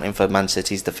 even accounting for Man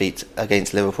City's defeat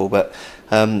against Liverpool, but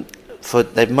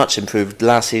they've much improved.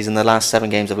 Last season, the last 7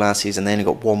 games of last season, they only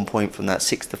got 1 point from that,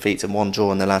 6 defeats and 1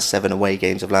 draw in the last 7 away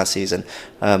games of last season.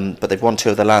 But they've won 2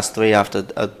 of the last 3 after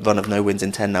a run of no wins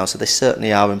in 10 now, so they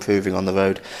certainly are improving on the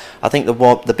road. I think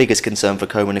the biggest concern for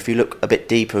Koeman, if you look a bit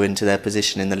deeper into their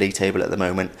position in the league table at the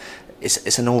moment,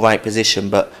 it's an alright position,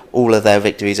 but all of their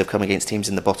victories have come against teams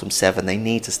in the bottom 7. They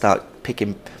need to start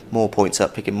picking more points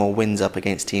up, picking more wins up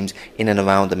against teams in and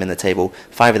around them in the table.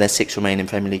 5 of their 6 remaining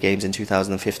Premier League games in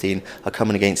 2015 are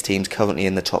coming against teams currently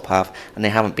in the top half, and they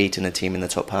haven't beaten a team in the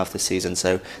top half this season,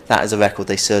 so that is a record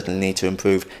they certainly need to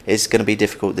improve. It's going to be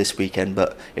difficult this weekend,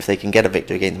 but if they can get a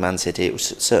victory against Man City, it will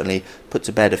certainly put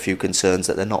to bed a few concerns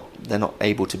that they're not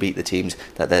able to beat the teams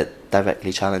that they're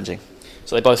directly challenging.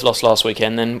 So they both lost last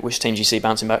weekend, then which team do you see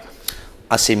bouncing back?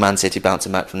 I see Man City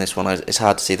bouncing back from this one. It's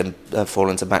hard to see them fall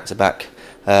into back-to-back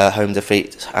home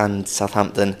defeat, and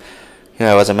Southampton,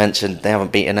 as I mentioned, they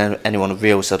haven't beaten anyone of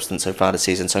real substance so far this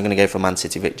season, so I'm going to go for Man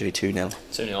City victory 2-0.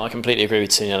 2-0, I completely agree with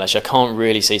 2-0 actually. I can't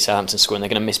really see Southampton scoring. They're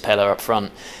going to miss Pella up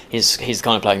front. He's the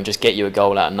kind of player who can just get you a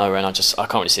goal out of nowhere, and I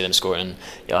can't really see them scoring,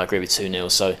 and I agree with 2-0,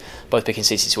 so both picking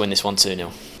City to win this one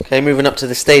 2-0. Okay, moving up to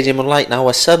the Stadium on Light now,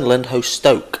 where Sunderland host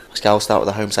Stoke. I'll start with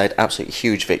the home side. Absolutely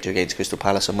huge victory against Crystal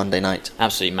Palace on Monday night.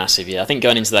 Absolutely massive, yeah. I think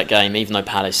going into that game, even though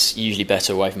Palace usually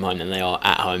better away from home than they are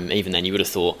at home, even then you would have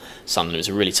thought Sunderland was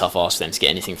a really tough ask for them to get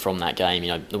anything from that game.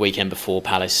 The weekend before,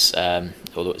 Palace, 2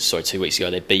 weeks ago,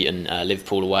 they'd beaten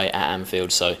Liverpool away at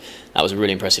Anfield, so that was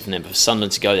really impressive from them. But for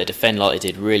Sunderland to go there, defend like they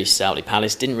did really stoutly.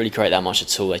 Palace didn't really create that much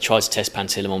at all. They tried to test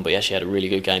Pantilimon, but he actually had a really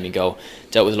good game in goal.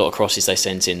 Dealt with a lot of crosses they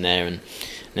sent in there, and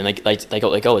then they got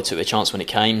their goal. They took their chance when it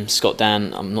came. Scott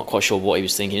Dan, I'm not quite sure what he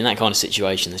was thinking. In that kind of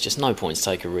situation, there's just no point to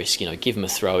take a risk. Give them a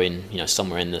throw in,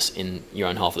 somewhere in your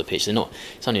own half of the pitch.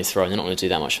 It's only a throw, and they're not going to do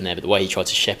that much from there. But the way he tried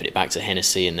to shepherd it back to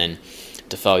Hennessy, and then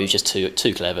Defoe, he was just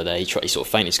too clever there. He sort of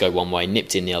feinted to go one way,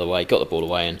 nipped in the other way, got the ball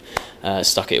away, and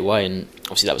stuck it away. And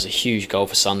obviously that was a huge goal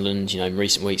for Sunderland. In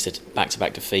recent weeks they'd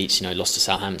back-to-back defeats. Lost to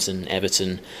Southampton,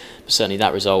 Everton. But certainly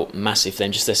that result massive for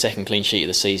them. Just their second clean sheet of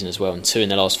the season as well, and 2 in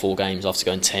their last 4 games after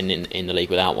going 10 in the league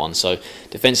without one. So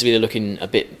defensively they're looking a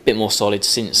bit more solid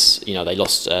since they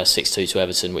lost 6-2 to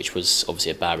Everton, which was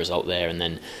obviously a bad result there. And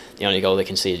then the only goal they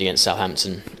conceded against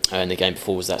Southampton in the game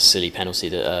before was that silly penalty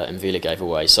that Mvila gave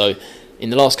away. So in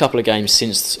the last couple of games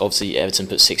since obviously Everton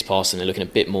put 6 past them, they're looking a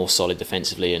bit more solid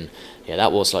defensively, and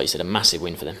that was, like you said, a massive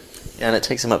win for them. Yeah, and it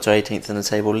takes them up to 18th in the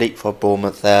table, leapfrog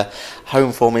Bournemouth there.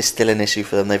 Home form is still an issue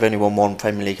for them. They've only won 1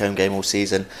 Premier League home game all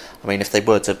season. I mean, if they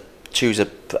were to choose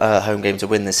a home game to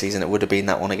win this season, it would have been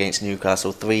that one against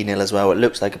Newcastle, 3-0 as well. It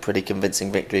looks like a pretty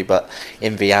convincing victory, but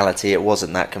in reality it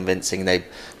wasn't that convincing. They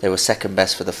were second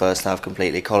best for the first half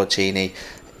completely. Colaccini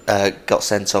got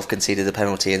sent off, conceded a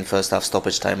penalty in first half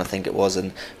stoppage time, I think it was,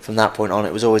 and from that point on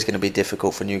it was always going to be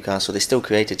difficult for Newcastle. They still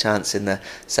created chance in the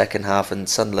second half, and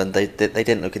Sunderland they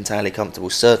didn't look entirely comfortable,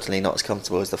 certainly not as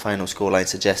comfortable as the final scoreline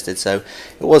suggested. So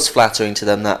it was flattering to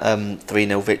them, that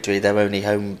 3-0 victory, their only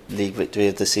home league victory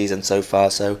of the season so far.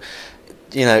 So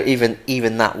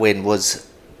even that win was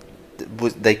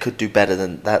they could do better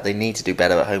than that. They need to do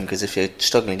better at home, because if you're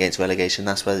struggling against relegation,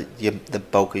 that's where the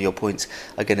bulk of your points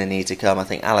are going to need to come. I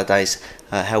think Allardyce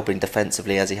helping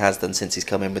defensively as he has done since he's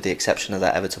come in, with the exception of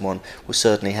that Everton one, will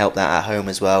certainly help that at home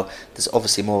as well. There's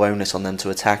obviously more onus on them to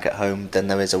attack at home than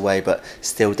there is away, but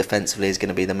still defensively is going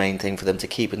to be the main thing for them, to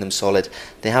keeping them solid.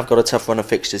 They have got a tough run of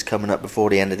fixtures coming up before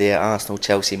the end of the year: Arsenal,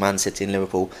 Chelsea, Man City and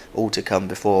Liverpool, all to come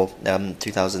before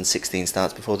 2016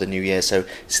 starts, before the new year. So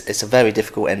it's a very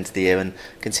difficult end to the year, and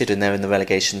considering they're in the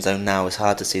relegation zone now, it's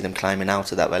hard to see them climbing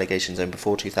out of that relegation zone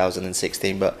before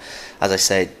 2016. But as I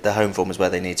say, the home form is where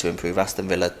they need to improve. Aston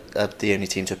Villa are the only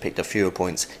team to have picked up fewer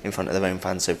points in front of their own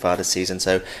fans so far this season,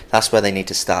 so that's where they need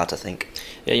to start, I think.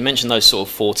 Yeah, you mentioned those sort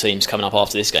of 4 teams coming up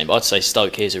after this game, but I'd say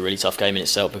Stoke here is a really tough game in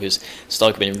itself, because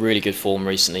Stoke have been in really good form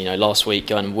recently. Last week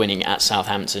going and winning at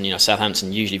Southampton.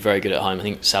 Southampton usually very good at home. I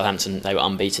think Southampton, they were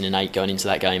unbeaten in 8 going into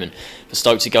that game, and for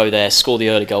Stoke to go there, score the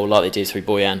early goal like they did through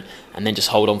Boyan, and then just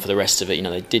hold on for the rest of it.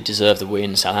 They did deserve the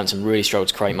win. Southampton really struggled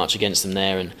to create much against them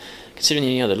there, and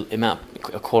considering the amount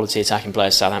of quality attacking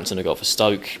players Southampton have got, for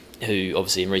Stoke, who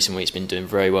obviously in recent weeks been doing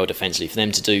very well defensively, for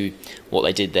them to do what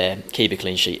they did there, keep a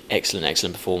clean sheet, excellent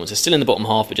performance. They're still in the bottom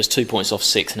half, but just 2 points off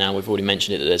 6th now. We've already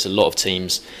mentioned it, that there's a lot of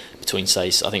teams between, say,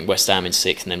 I think West Ham in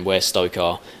 6th, and then where Stoke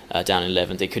are down in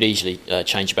 11th. They could easily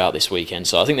change about this weekend,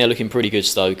 so I think they're looking pretty good,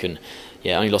 Stoke, and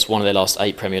only lost 1 of their last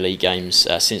 8 Premier League games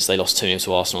since they lost 2-0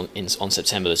 to Arsenal on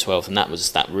September the 12th, and that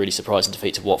was that really surprising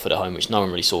defeat to Watford at home, which no one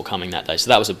really saw coming that day. So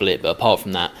that was a blip, but apart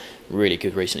from that, really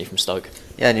good recently from Stoke.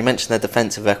 Yeah, and you mentioned their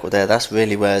defensive record there. That's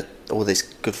really where all this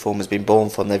good form has been born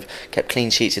from. They've kept clean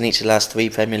sheets in each of the last 3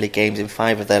 Premier League games, in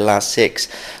 5 of their last 6.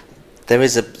 There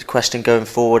is a question going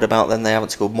forward about them. They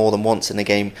haven't scored more than once in a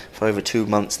game for over 2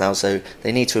 months now, so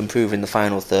they need to improve in the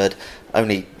final third.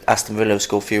 Only Aston Villa have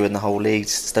scored fewer in the whole league.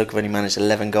 Stoke have only managed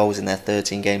 11 goals in their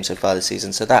 13 games so far this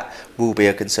season, so that will be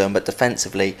a concern. But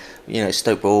defensively,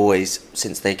 Stoke were always,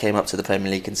 since they came up to the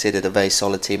Premier League, considered a very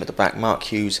solid team at the back. Mark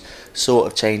Hughes sort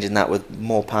of changing that, with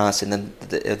more passing than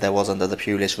there was under the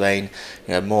Pulis reign,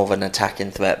 more of an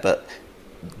attacking threat, but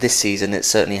this season it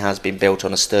certainly has been built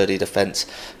on a sturdy defence.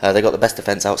 They got the best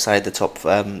defence outside the top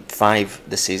 5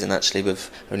 this season, actually, with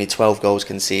only 12 goals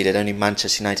conceded. Only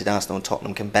Manchester United, Arsenal and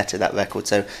Tottenham can better that record,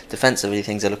 so defensively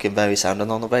things are looking very sound,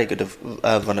 and on a very good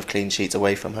run of clean sheets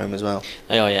away from home as well.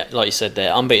 They are, yeah, like you said,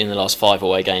 they're unbeaten in the last 5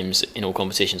 away games in all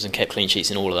competitions and kept clean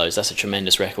sheets in all of those. That's a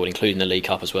tremendous record, including the League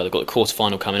Cup as well. They've got the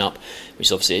quarter-final coming up, which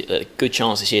is obviously a good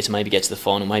chance this year to maybe get to the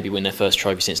final, maybe win their first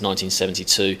trophy since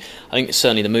 1972. I think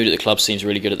certainly the mood at the club seems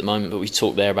really good at the moment, but we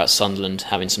talked there about Sunderland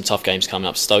having some tough games coming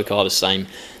up. Stoke are the same.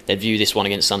 They'd view this one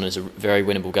against Sunderland as a very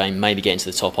winnable game, maybe getting to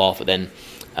the top half, but then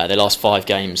their last 5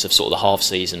 games of sort of the half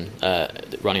season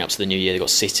running up to the new year, they've got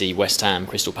City, West Ham,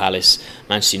 Crystal Palace,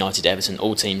 Manchester United, Everton,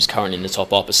 all teams currently in the top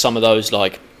half, but some of those,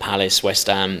 like Palace, West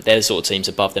Ham, they're the sort of teams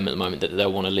above them at the moment that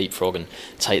they'll want to leapfrog and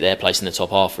take their place in the top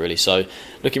half, really. So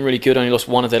looking really good. Only lost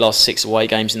 1 of their last 6 away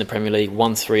games in the Premier League,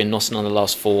 won 3 and lost none of the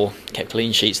last 4, kept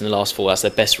clean sheets in the last 4. That's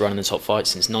their best run in the top 5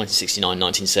 since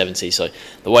 1969-1970, so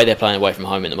the way they're playing away from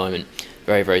home at the moment,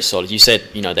 very, very solid. You said,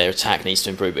 their attack needs to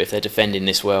improve, but if they're defending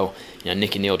this well,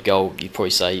 nicking the odd goal, you'd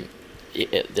probably say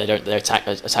their attack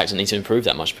doesn't need to improve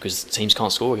that much because teams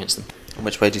can't score against them. And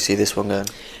which way do you see this one going?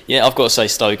 Yeah, I've got to say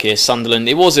Stoke here. Sunderland,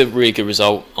 it was a really good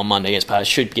result on Monday against Palace,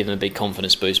 should give them a big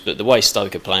confidence boost, but the way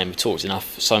Stoke are playing, we've talked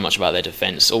so much about their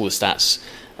defence. All the stats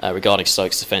regarding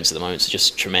Stoke's defence at the moment are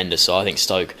just tremendous, so I think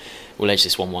Stoke will edge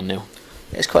this 1-0.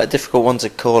 It's quite a difficult one to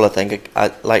call, I think.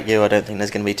 Like you, I don't think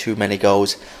there's going to be too many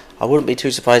goals. I wouldn't be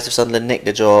too surprised if Sunderland nicked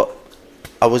a draw.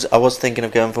 I was thinking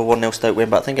of going for a 1-0 Stoke win,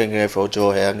 but I think I'm going to go for a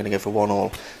draw here. I'm going to go for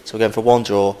 1-1. So we're going for 1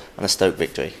 draw and a Stoke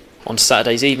victory. On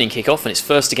Saturday's evening kick-off, and it's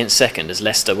first against second as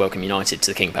Leicester welcome United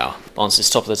to the King Power. On to this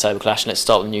top of the table clash, and let's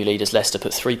start with the new leaders. Leicester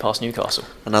put 3 past Newcastle.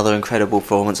 Another incredible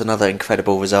performance, another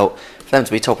incredible result. For them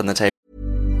to be top in the table.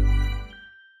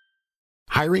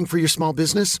 Hiring for your small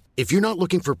business? If you're not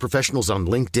looking for professionals on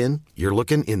LinkedIn, you're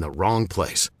looking in the wrong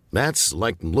place. That's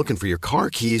like looking for your car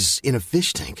keys in a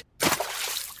fish tank.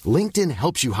 LinkedIn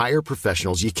helps you hire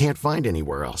professionals you can't find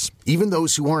anywhere else, even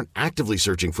those who aren't actively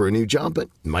searching for a new job but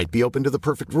might be open to the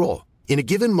perfect role. In a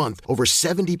given month, over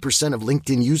 70% of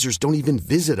LinkedIn users don't even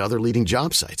visit other leading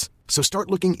job sites. So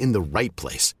start looking in the right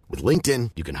place. With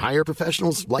LinkedIn, you can hire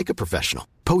professionals like a professional.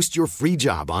 Post your free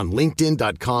job on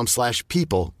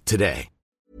linkedin.com/people today.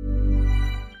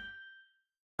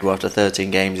 After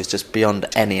 13 games, it's just beyond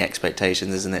any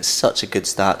expectations, isn't it? Such a good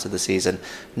start to the season.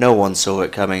 No one saw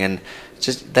it coming, and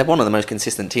they're one of the most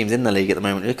consistent teams in the league at the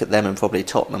moment. Look at them and probably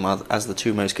Tottenham as the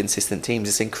 2 most consistent teams.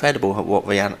 It's incredible what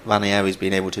Ranieri's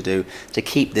been able to do to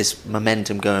keep this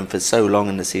momentum going for so long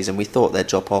in the season. We thought they'd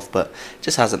drop off, but it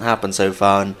just hasn't happened so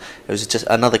far, and it was just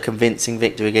another convincing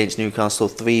victory against Newcastle.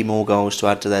 3 more goals to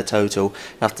add to their total.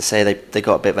 I have to say they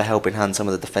got a bit of a helping hand. Some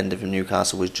of the defending from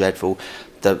Newcastle was dreadful.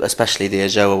 Especially the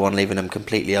Ajoa one, leaving them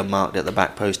completely unmarked at the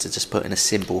back post to just put in a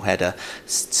simple header.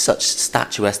 Such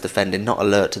statuesque defending, not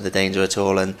alert to the danger at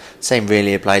all, and same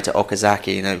really applied to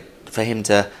Okazaki. For him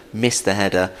to miss the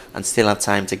header and still have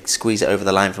time to squeeze it over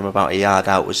the line from about a yard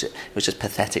out was just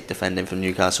pathetic defending from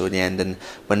Newcastle in the end. And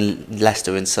when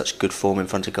Leicester are in such good form in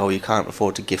front of goal, you can't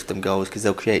afford to gift them goals because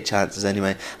they'll create chances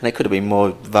anyway. And it could have been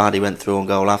more. Vardy went through on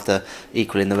goal after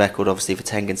equaling the record obviously for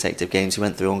 10 consecutive games. He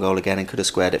went through on goal again and could have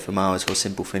squared it from hours for a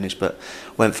simple finish, but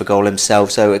went for goal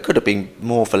himself. So it could have been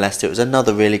more for Leicester. It was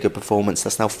another really good performance.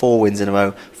 That's now 4 wins in a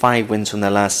row, 5 wins from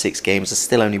their last 6 games. There's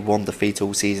still only 1 defeat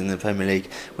all season in the Premier League,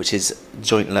 which is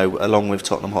joint low along with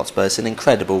Tottenham Hotspur. It's an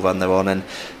incredible run they're on, and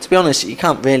to be honest, you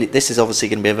can't really. This is obviously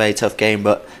going to be a very tough game,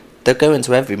 but they'll go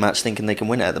into every match thinking they can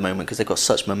win it at the moment because they've got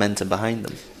such momentum behind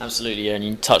them. Absolutely, yeah, and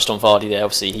you touched on Vardy there.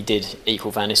 Obviously, he did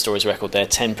equal Van Nistelrooy's record there,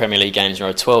 10 Premier League games in a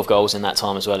row, 12 goals in that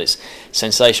time as well. It's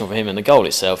sensational for him, and the goal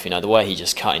itself, the way he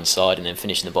just cut inside and then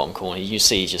finished in the bottom corner, you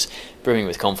see he's just brimming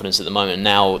with confidence at the moment. And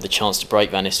now the chance to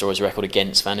break Van Nistelrooy's record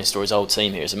against Van Nistelrooy's old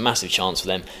team here is a massive chance for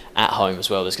them at home as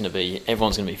well.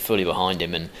 Everyone's going to be fully behind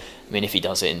him, and if he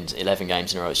does it in 11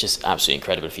 games in a row, it's just absolutely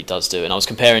incredible if he does do it. And I was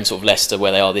comparing sort of Leicester,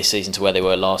 where they are this season, to where they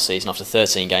were last season. After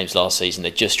 13 games last season,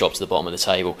 they just dropped to the bottom of the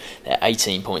table. They're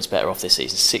 18 points better off this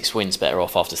season, 6 wins better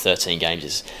off after 13 games.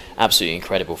 It's absolutely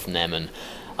incredible from them. And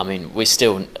we're not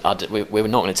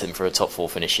going to take them for a top 4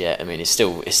 finish yet. It's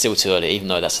still too early, even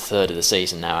though that's a third of the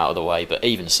season now out of the way. But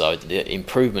even so, the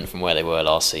improvement from where they were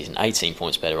last season, 18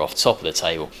 points better off, top of the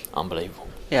table, unbelievable.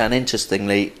 Yeah, and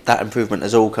interestingly, that improvement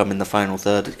has all come in the final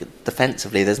third.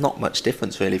 Defensively, there's not much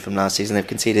difference really from last season. They've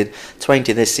conceded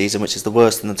 20 this season, which is the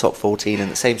worst in the top 14. And at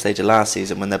the same stage of last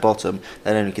season, when they're bottom,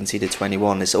 they'd only conceded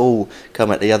 21. It's all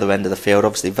come at the other end of the field.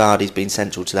 Obviously, Vardy's been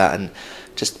central to that, and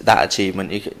just that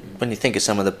achievement. When you think of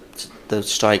some of the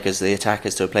strikers, the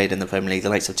attackers to have played in the Premier League, the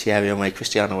likes of Thierry Henry,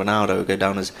 Cristiano Ronaldo, who go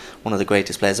down as one of the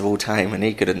greatest players of all time, and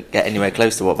he couldn't get anywhere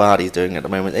close to what Vardy's doing at the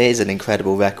moment. It is an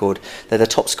incredible record. They're the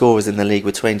top scorers in the league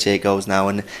with 28 goals now,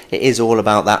 and it is all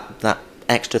about that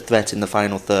extra threat in the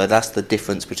final third. That's the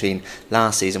difference between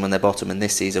last season when they're bottom and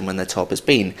this season when they're top. It's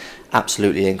been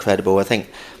absolutely incredible. I think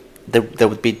they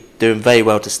would be doing very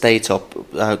well to stay top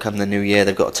come the new year.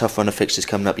 They've got a tough run of fixtures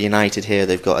coming up. United here,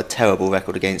 they've got a terrible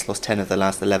record against, lost 10 of their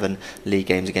last 11 league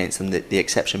games against them, the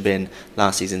exception being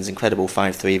last season's incredible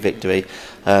 5-3 victory.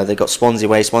 They've got Swansea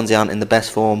away. Swansea aren't in the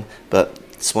best form, but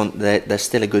they're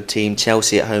still a good team.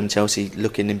 Chelsea at home, Chelsea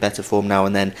looking in better form now,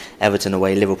 and then Everton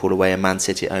away, Liverpool away and Man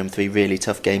City at home. 3 really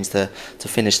tough games to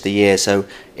finish the year, so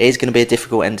it is going to be a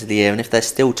difficult end to the year, and if they're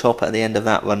still top at the end of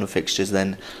that run of fixtures,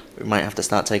 then we might have to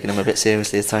start taking them a bit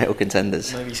seriously as title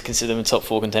contenders. Maybe consider them a top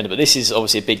 4 contender, but this is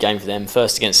obviously a big game for them,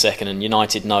 first against second, and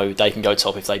United know they can go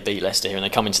top if they beat Leicester here, and they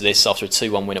come into this after a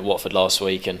 2-1 win at Watford last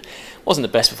week, and wasn't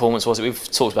the best performance, was it?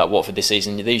 We've talked about Watford this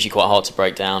season, they're usually quite hard to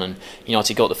break down, and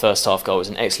United got the first half goal. It was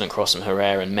an excellent cross from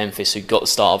Herrera, and Memphis, who got the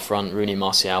start up front, Rooney and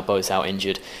Martial both out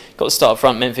injured, got the start up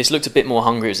front. Memphis looked a bit more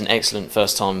hungry. It was an excellent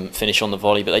first time finish on the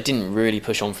volley, but they didn't really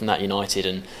push on from that, United,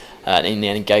 and in the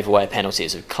end gave away a penalty. It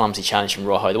was a clumsy challenge from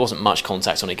Rojo. There wasn't much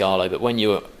contact on Igalo, but when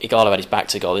Igalo had his back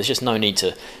to goal, there's just no need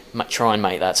to try and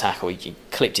make that tackle. He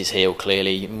clipped his heel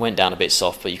clearly, he went down a bit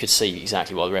soft, but you could see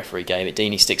exactly why the referee gave it.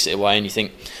 Deeney sticks it away, and you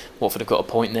think Watford have got a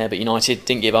point there, but United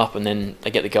didn't give up, and then they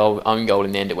get the own goal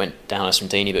in the end. It went down as from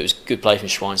Deeney, but it was good play from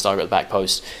Schweinsteiger at the back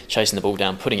post, chasing the ball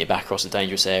down, putting it back across the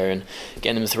dangerous area and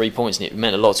getting them the 3 points, and it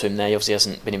meant a lot to him there. He obviously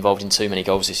hasn't been involved in too many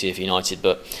goals this year for United,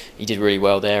 but he did really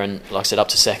well there, and like I said, up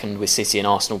to second with City and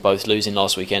Arsenal both losing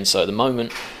last weekend, so at the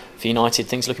moment for United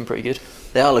things looking pretty good.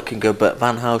 They are looking good, but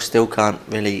Van Gaal still can't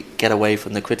really get away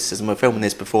from the criticism. We're filming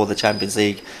this before the Champions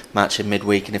League match in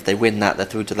midweek, and if they win that, they're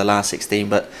through to the last 16.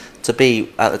 But to be,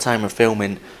 at the time of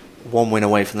filming, 1 win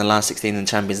away from the last 16 in the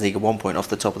Champions League, 1 point off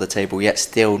the top of the table, yet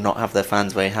still not have their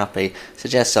fans very happy,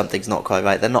 suggests something's not quite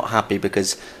right. They're not happy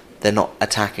because they're not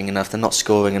attacking enough, they're not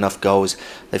scoring enough goals.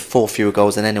 They've 4 fewer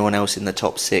goals than anyone else in the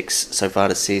top 6 so far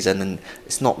this season, and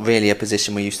it's not really a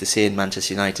position we're used to seeing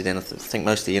Manchester United in. I think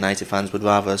most of the United fans would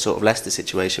rather a sort of Leicester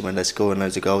situation when they're scoring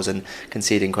loads of goals and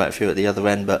conceding quite a few at the other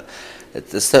end, but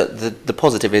the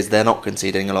positive is they're not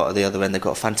conceding a lot at the other end. They've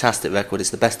got a fantastic record.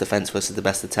 It's the best defence versus the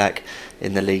best attack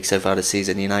in the league so far this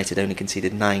season. United only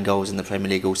conceded 9 goals in the Premier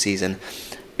League all season.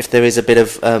 If there is a bit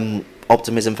of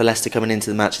optimism for Leicester coming into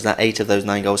the match, is that 8 of those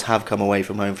 9 goals have come away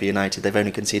from home for United. They've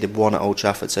only conceded 1 at Old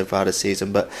Trafford so far this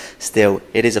season, but still,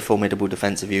 it is a formidable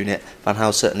defensive unit. Van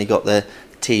Gaal certainly got the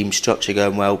team structure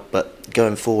going well, but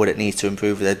going forward it needs to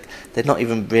improve. They're not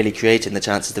even really creating the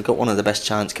chances. They've got one of the best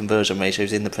chance conversion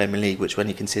ratios in the Premier League, which when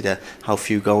you consider how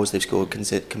few goals they've scored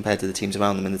compared to the teams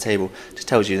around them in the table, just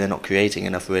tells you they're not creating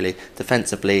enough really.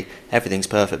 Defensively, everything's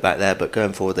perfect back there, but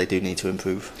going forward they do need to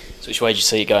improve. So which way do you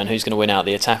see it going? Who's going to win out,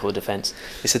 the attack or the defence?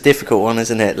 It's a difficult one,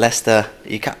 isn't it? Leicester,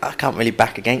 I can't really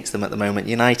back against them at the moment.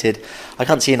 United, I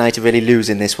can't see United really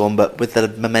losing this one, but with the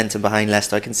momentum behind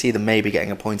Leicester, I can see them maybe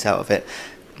getting a point out of it.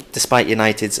 Despite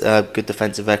United's good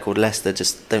defensive record, Leicester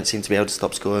just don't seem to be able to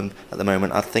stop scoring at the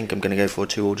moment. I think I'm going to go for a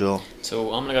 2-2 draw.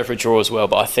 So I'm going to go for a draw as well,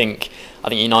 but I think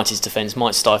United's defence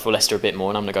might stifle Leicester a bit more,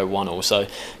 and I'm going to go 1-1. So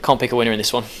can't pick a winner in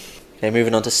this one. Okay,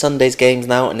 moving on to Sunday's games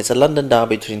now, and it's a London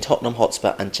derby between Tottenham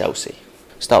Hotspur and Chelsea.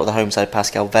 Start with the home side,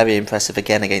 Pascal. Very impressive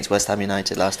again against West Ham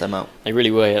United last time out. They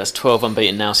really were. That's 12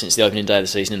 unbeaten now since the opening day of the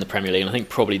season in the Premier League, and I think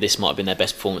probably this might have been their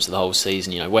best performance of the whole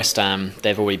season. West Ham,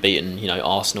 they've already beaten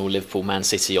Arsenal, Liverpool, Man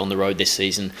City on the road this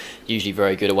season. Usually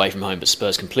very good away from home, but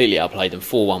Spurs completely outplayed them.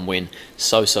 4-1 win.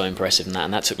 So impressive in that,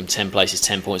 and that took them 10 places,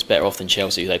 10 points better off than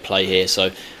Chelsea, who they play here. So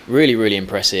really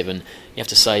impressive, and you have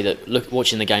to say that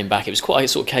watching the game back, it was quite a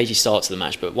sort of cagey start to the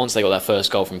match, but once they got that first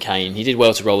goal from Kane, he did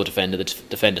well to roll the defender. The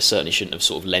defender certainly shouldn't have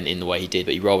sort of lent in the way he did,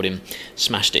 but he rolled him,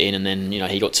 smashed it in, and then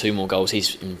he got 2 more goals.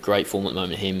 He's in great form at the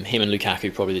moment. Him and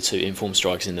Lukaku probably the 2 informed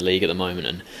strikers in the league at the moment,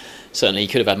 and certainly he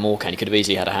could have had more. Kane, he could have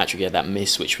easily had a hat-trick. He had that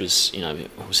miss, which was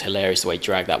it was hilarious the way he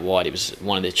dragged that wide. It was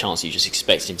one of the chances you just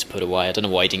expected him to put away. I don't know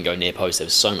why he didn't go near post. There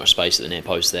was so much space at the near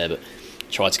post there, but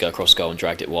tried to go across goal and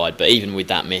dragged it wide. But even with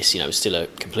that miss, it was still a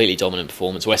completely dominant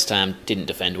performance. West Ham didn't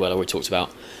defend well. I already talked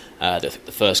about the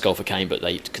first goal for Kane, but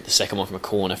the second one from a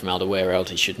corner from Alderweireld,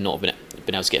 he should not have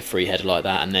been able to get a free header like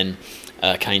that. And then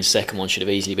Kane's second one should have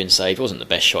easily been saved. It wasn't the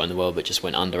best shot in the world, but just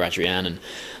went under Adrian. And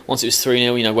once it was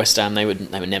 3-0, West Ham, they were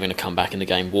never going to come back in the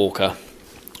game. Walker,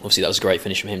 obviously that was a great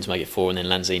finish from him to make it 4, and then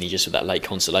Lanzini just with that late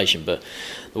consolation. But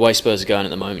the way Spurs are going at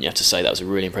the moment, you have to say that was a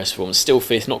really impressive performance. Still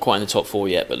 5th, not quite in the top 4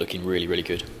 yet, but looking really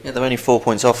good. Yeah, they're only 4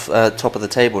 points off top of the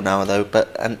table now, though.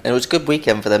 And it was a good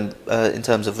weekend for them in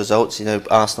terms of results.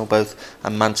 Arsenal both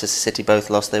and Manchester City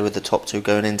both lost. They were the top 2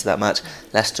 going into that match.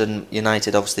 Leicester and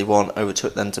United obviously won,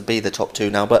 overtook them to be the top 2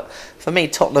 now. But for me,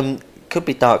 Tottenham could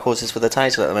be dark horses for the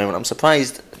title at the moment. I'm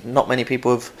surprised not many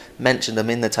people have mentioned them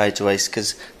in the title race,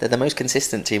 because they're the most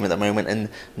consistent team at the moment, and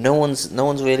no one's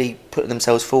really putting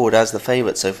themselves forward as the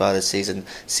favourites so far this season.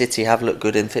 City have looked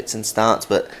good in fits and starts,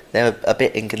 but they're a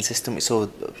bit inconsistent. We saw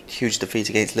a huge defeat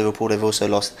against Liverpool. They've also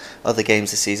lost other games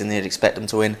this season they'd expect them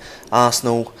to win.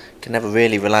 Arsenal can never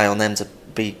really rely on them to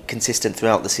be consistent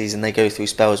throughout the season. They go through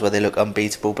spells where they look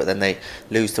unbeatable, but then they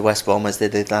lose to West Brom as they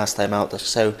did last time out,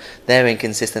 so they're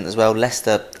inconsistent as well.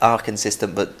 Leicester are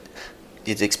consistent, but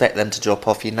you'd expect them to drop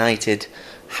off. United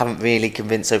haven't really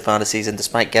convinced so far this season,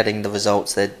 despite getting the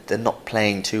results. They're not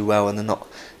playing too well, and they're not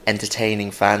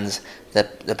entertaining fans.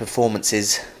 The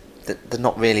performances, they're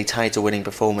not really title-winning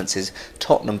performances.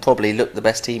 Tottenham probably look the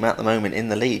best team at the moment in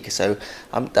the league, so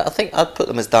I think I'd put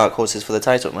them as dark horses for the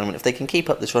title at the moment if they can keep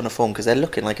up this run of form, because they're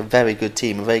looking like a very good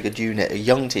team, a very good unit, a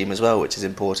young team as well, which is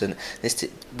important.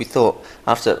 We thought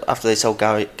after they sold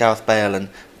Gareth Bale and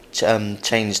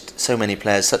changed so many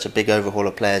players, such a big overhaul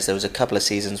of players. There was a couple of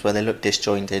seasons where they looked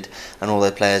disjointed and all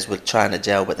their players were trying to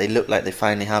gel, but they look like they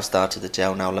finally have started to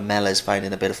gel now. Lamella's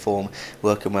finding a bit of form,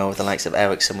 working well with the likes of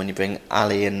Eriksen. When you bring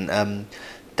Ali and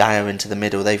Dyer into the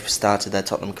middle, they've started their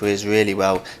Tottenham careers really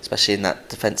well, especially in that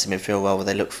defensive midfield role where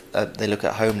they look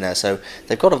at home there. So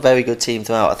they've got a very good team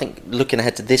throughout. I think looking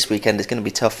ahead to this weekend, it's going to be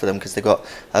tough for them because they've got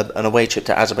an away trip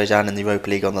to Azerbaijan in the Europa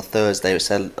League on the Thursday. It's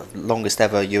their longest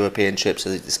ever European trip, so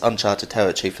it's uncharted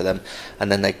territory for them. And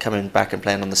then they're coming back and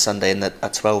playing on the Sunday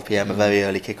at 12 p.m, a very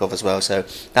early kickoff as well. So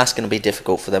that's going to be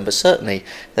difficult for them. But certainly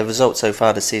their results so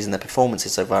far this season, their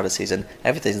performances so far this season,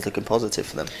 everything's looking positive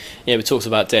for them. Yeah, we talked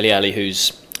about Dele Alli,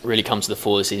 who's really come to the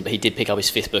fore this season, but he did pick up his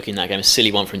 5th book in that game, a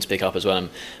silly one for him to pick up as well, and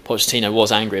Pochettino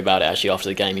was angry about it actually after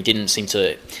the game. He didn't seem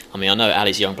to, I know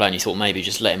Ali's a young player and you thought maybe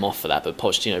just let him off for that, but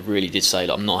Pochettino really did say,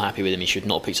 I'm not happy with him, he should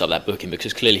not have picked up that booking,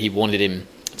 because clearly he wanted him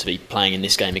to be playing in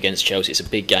this game against Chelsea. It's a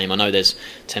big game. I know there's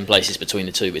 10 places between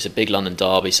the two, but it's a big London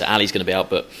derby, so Ali's going to be out,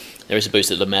 but there is a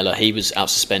boost at Lamela. He was out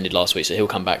suspended last week, so he'll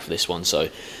come back for this one. So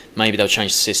maybe they'll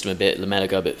change the system a bit. Lamela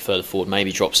go a bit further forward,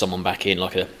 maybe drop someone back in,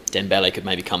 like a Dembele could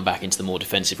maybe come back into the more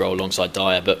defensive role alongside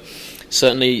Dyer. But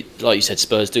certainly, like you said,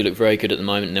 Spurs do look very good at the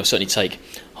moment, and they'll certainly take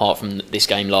heart from this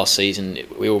game last season.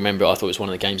 We all remember, I thought it was one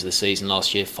of the games of the season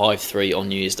last year, 5-3 on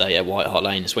New Year's Day at White Hart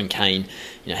Lane. It's when Kane,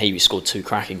 he scored 2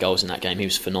 cracking goals in that game. He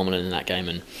was phenomenal in that game,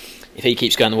 and if he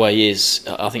keeps going the way he is,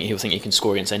 I think he'll think he can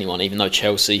score against anyone, even though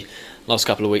Chelsea, last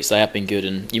couple of weeks, they have been good.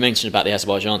 And you mentioned about the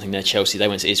Azerbaijan thing there, Chelsea, they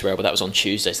went to Israel, but that was on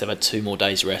Tuesday, so they've had 2 more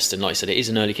days rest, and like I said, it is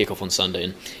an early kick-off on Sunday,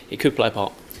 and it could play a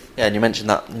part. Yeah, and you mentioned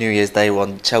that New Year's Day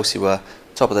one, Chelsea were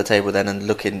top of the table then and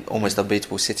looking almost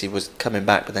unbeatable. City was coming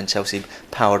back, but then Chelsea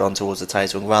powered on towards the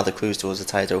title and rather cruised towards the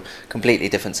title. Completely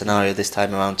different scenario this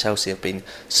time around. Chelsea have been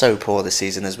so poor this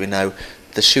season, as we know.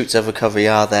 The shoots of recovery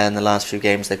are there in the last few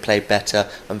games. They played better.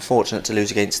 Unfortunate to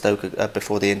lose against Stoke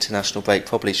before the international break.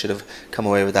 Probably should have come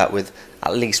away with that with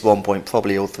at least 1 point,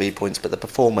 probably all 3 points, but the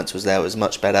performance was there. It was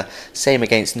much better. Same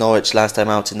against Norwich last time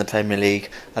out in the Premier League.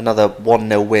 Another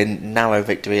 1-0 win, narrow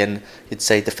victory, and you'd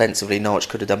say defensively Norwich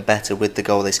could have done better with the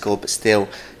goal they scored, but still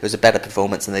it was a better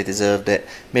performance and they deserved it.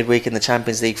 Midweek in the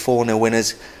Champions League, 4-0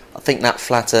 winners. I think that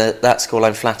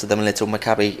scoreline flattered them a little.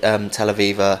 Maccabi Tel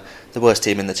Aviv are the worst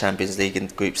team in the Champions League in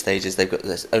group stages. They've got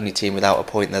the only team without a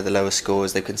point. They're the lowest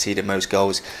scorers. They've conceded most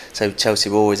goals. So Chelsea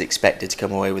were always expected to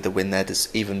come away with a win there,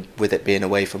 even with it being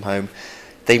away from home.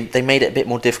 They made it a bit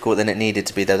more difficult than it needed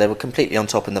to be, though. They were completely on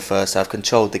top in the first half,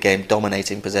 controlled the game,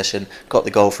 dominating possession, got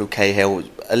the goal through Cahill.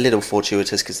 A little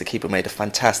fortuitous because the keeper made a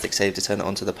fantastic save to turn it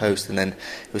onto the post, and then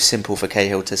it was simple for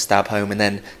Cahill to stab home, and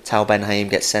then Tal Ben Haim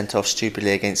gets sent off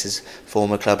stupidly against his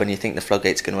former club, and you think the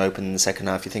floodgate's going to open in the second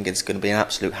half. You think it's going to be an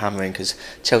absolute hammering because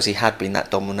Chelsea had been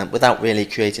that dominant without really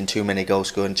creating too many goal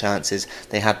scoring chances.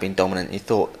 They had been dominant. You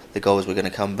thought the goals were going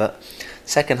to come, but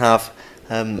second half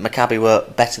Maccabi were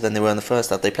better than they were in the first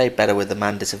half. They played better with the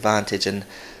man disadvantage, and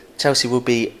Chelsea will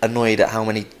be annoyed at how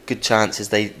many good chances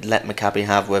they let Maccabi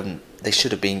have when they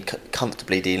should have been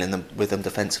comfortably dealing with them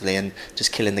defensively and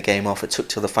just killing the game off. It took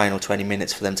till the final 20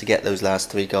 minutes for them to get those last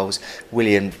 3 goals.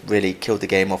 Willian really killed the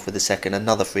game off with the second.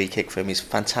 Another free kick for him. He's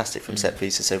fantastic from set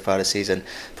pieces so far this season.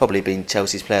 Probably been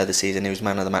Chelsea's player of the season. He was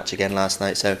man of the match again last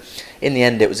night. So in the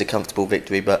end it was a comfortable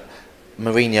victory, but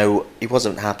Mourinho, he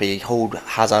wasn't happy. He hauled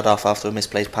Hazard off after a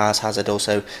misplaced pass. Hazard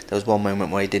also, there was one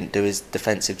moment where he didn't do his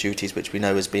defensive duties, which we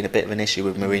know has been a bit of an issue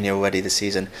with Mourinho already this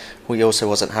season. He also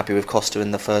wasn't happy with Costa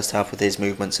in the first half with his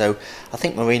movement. So I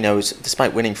think Mourinho's,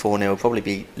 despite winning 4-0, will probably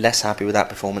be less happy with that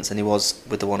performance than he was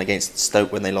with the one against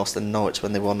Stoke when they lost, and Norwich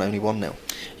when they won only 1-0.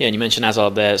 Yeah, and you mentioned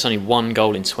Hazard there. It's only 1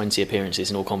 goal in 20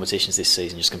 appearances in all competitions this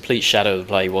season. Just complete shadow of the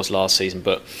play he was last season,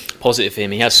 but positive for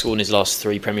him. He has scored in his last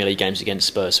 3 Premier League games against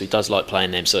Spurs, so he does like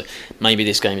playing them. So maybe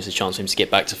this game is a chance for him to get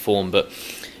back to form. But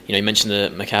you mentioned the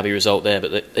Maccabi result there,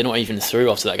 but they're not even through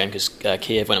after that game because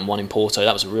Kiev went and won in Porto.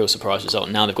 That was a real surprise result.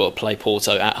 Now they've got to play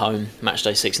Porto at home,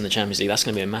 Matchday 6 in the Champions League. That's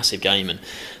going to be a massive game, and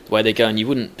the way they're going, you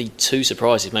wouldn't be too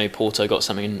surprised if maybe Porto got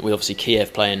something with obviously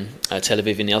Kiev playing Tel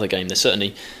Aviv in the other game. They're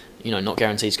certainly not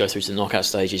guaranteed to go through to the knockout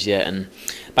stages yet. And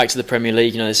back to the Premier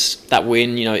League, that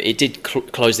win, it did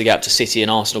close the gap to City and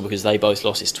Arsenal because they both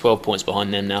lost. It's 12 points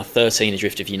behind them now, 13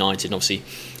 adrift of United, and obviously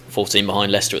 14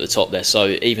 behind Leicester at the top there. So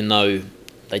even though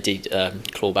they did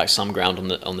claw back some ground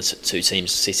on the 2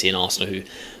 teams, City and Arsenal, who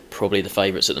probably the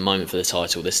favourites at the moment for the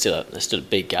title. There's still a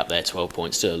big gap there, 12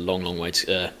 points, still a long way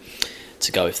to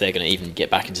go if they're going to even get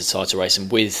back into the title race.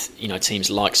 And with teams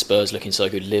like Spurs looking so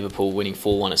good, Liverpool winning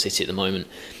 4-1 at City at the moment,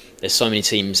 there's so many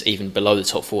teams even below the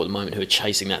top four at the moment who are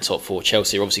chasing that top four.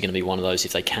 Chelsea are obviously going to be one of those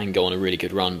if they can go on a really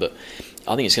good run, but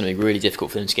I think it's going to be really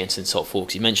difficult for them to get into the top four,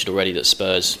 because you mentioned already that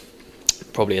Spurs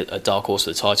probably a dark horse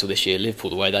for the title this year. Liverpool,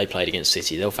 the way they played against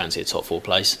City, they'll fancy a top four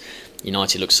place.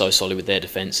 United looks so solid with their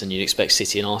defence, and you'd expect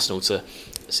City and Arsenal to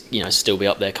still be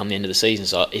up there come the end of the season.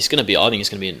 So I think it's going to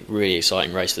be a really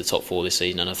exciting race for the top four this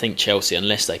season, and I think Chelsea,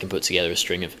 unless they can put together a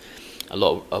string of a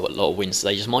lot of wins,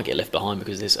 they just might get left behind,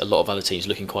 because there's a lot of other teams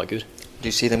looking quite good. Do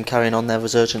you see them carrying on their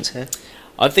resurgence here?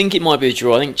 I think it might be a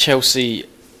draw. I think Chelsea,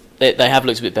 they have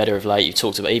looked a bit better of late. You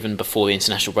talked about even before the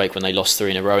international break when they lost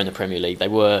 3 in a row in the Premier League, they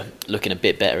were looking a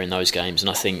bit better in those games, and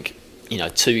I think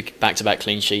 2 back-to-back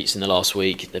clean sheets in the last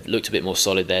week, they've looked a bit more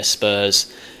solid there.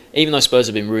 Spurs, even though Spurs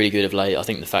have been really good of late, I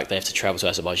think the fact they have to travel to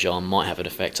Azerbaijan might have an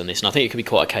effect on this, and I think it could be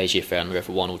quite a cagey affair and we'll go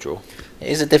for 1-1 draw. It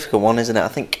is a difficult one, isn't it? I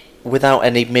think without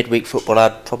any midweek football,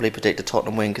 I'd probably predict a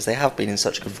Tottenham win, because they have been in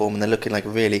such good form and they're looking like a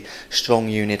really strong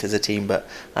unit as a team. But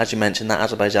as you mentioned, that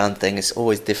Azerbaijan thing, it's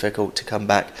always difficult to come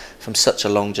back from such a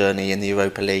long journey in the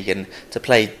Europa League, and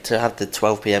to have the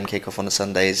 12 PM kickoff on a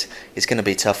Sunday is going to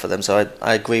be tough for them. So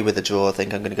I agree with the draw. I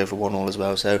think I'm going to go for 1-1 as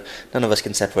well. So none of us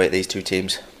can separate these two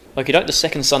teams. Okay, the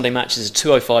second Sunday match is a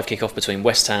 2:05 kick-off between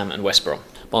West Ham and West Brom.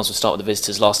 Barnes will start with the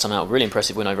visitors last time out. Really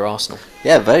impressive win over Arsenal.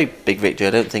 Yeah, very big victory.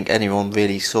 I don't think anyone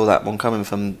really saw that one coming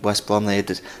from West Brom. They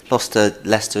had lost to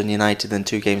Leicester and United in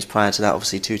 2 games prior to that.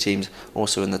 Obviously 2 teams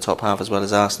also in the top half as well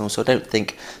as Arsenal. So I don't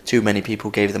think too many people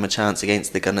gave them a chance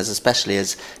against the Gunners, especially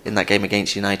as in that game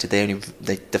against United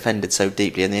they defended so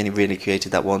deeply and they only really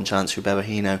created that one chance through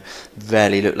Berahino.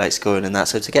 Rarely looked like scoring in that.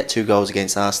 So to get 2 goals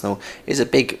against Arsenal is a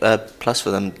big plus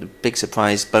for them. Big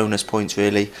surprise, bonus points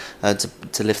really,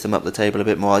 to lift them up the table a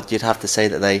bit more. You'd have to say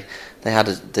that they had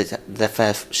their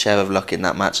fair share of luck in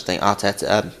that match. I think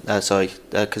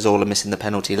Cazorla missing the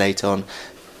penalty late on,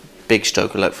 big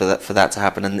stroke of luck for that to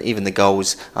happen, and even the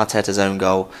goals, Arteta's own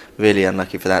goal, really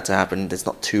unlucky for that to happen. There's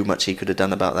not too much he could have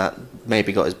done about that.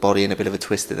 Maybe got his body in a bit of a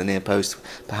twist at the near post,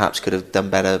 perhaps could have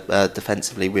done better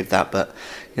defensively with that, but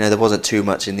there wasn't too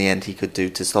much in the end he could do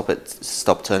to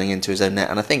stop turning into his own net.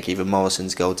 And I think even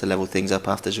Morrison's goal to level things up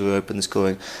after Giroud opened the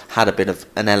scoring had a bit of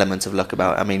an element of luck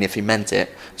about it. I mean, if he meant it,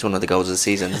 it's one of the goals of the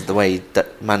season, the way he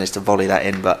managed to volley that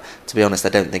in, but to be honest I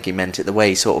don't think he meant it. The way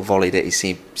he sort of volleyed it, he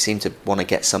seemed to want to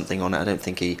get something on it. I don't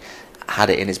think he had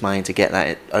it in his mind to get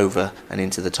that over and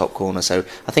into the top corner. So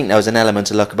I think there was an element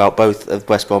of luck about both of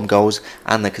West Brom goals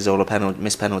and the Cazorla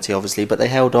missed penalty obviously, but they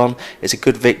held on. It's a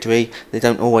good victory. They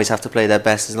don't always have to play their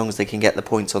best as long as they can get the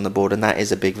points on the board, and that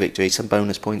is a big victory. Some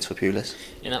bonus points for Pulis.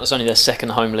 And that was only their second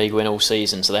home league win all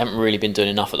season, so they haven't really been doing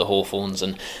enough at the Hawthorns,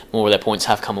 and more of their points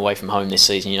have come away from home this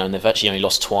season, and they've actually only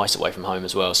lost twice away from home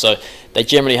as well. So they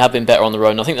generally have been better on the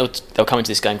road, and I think they'll come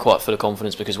into this game quite full of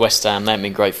confidence, because West Ham, they haven't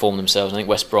been great form themselves. I think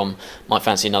West Brom might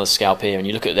fancy another scalp here, and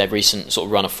you look at their recent sort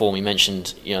of run of form. You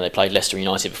mentioned they played Leicester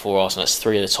United before Arsenal. That's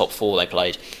 3 of the top 4 they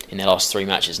played in their last 3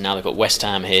 matches. Now they've got West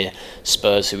Ham here,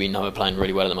 Spurs, who we know are playing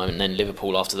really well at the moment, and then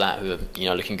Liverpool after that, who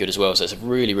are looking good as well. So it's a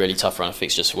really, really tough run of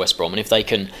fixtures for West Brom, and if they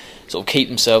can sort of keep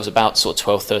themselves about sort of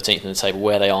 12th, 13th in the table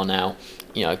where they are now,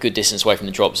 a good distance away from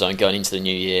the drop zone going into the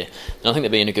new year, then I think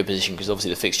they'll be in a good position, because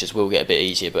obviously the fixtures will get a bit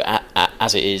easier, but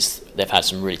as it is, they've had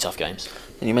some really tough games.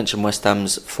 And you mentioned West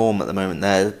Ham's form at the moment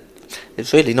there.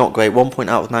 It's really not great. 1 point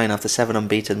out of 9 after 7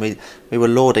 unbeaten. We were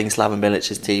lauding Slaven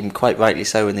Bilic's team, quite rightly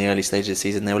so, in the early stages of the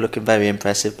season. They were looking very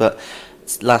impressive, but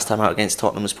last time out against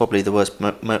Tottenham was probably the worst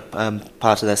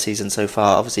part of their season so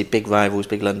far. Obviously big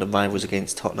London rivals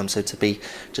against Tottenham, so to be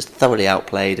just thoroughly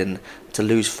outplayed and to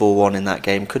lose 4-1 in that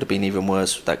game could have been even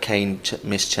worse. That Kane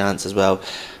missed chance as well.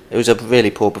 It was a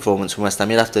really poor performance from West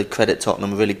Ham. You'd have to credit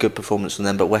Tottenham, a really good performance from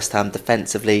them, but West Ham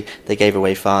defensively, they gave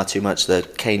away far too much. The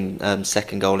Kane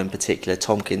second goal in particular,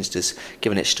 Tompkins just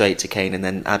giving it straight to Kane, and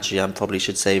then Adrian probably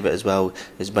should save it as well.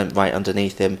 It went right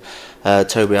underneath him.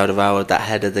 Toby Alderweireld, that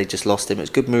header, they just lost him. It was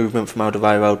good movement from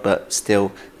Alderweireld, but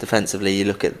still defensively, you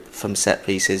look at from set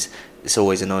pieces, it's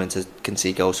always annoying to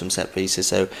concede goals from set pieces,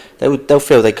 so they'll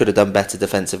feel they could have done better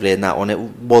defensively in that one. It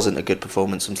wasn't a good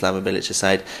performance from Slaven Bilic's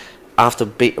side. After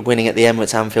winning at the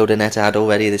Emirates, Anfield and Etihad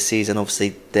already this season,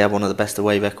 obviously they have one of the best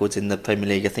away records in the Premier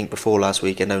League. I think before last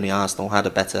weekend only Arsenal had a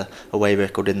better away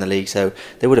record in the league, so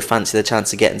they would have fancied the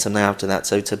chance of getting something out of that.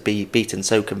 So to be beaten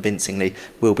so convincingly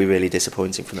will be really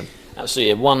disappointing for them.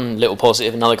 Absolutely. One little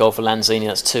positive, another goal for Lanzini.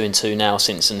 That's 2-2 now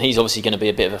since, and he's obviously going to be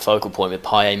a bit of a focal point with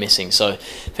Payet missing. So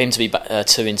for him to be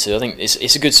 2-2, I think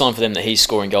it's a good sign for them that he's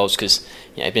scoring goals, because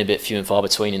he's been a bit few and far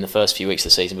between in the first few weeks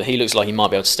of the season. But he looks like he might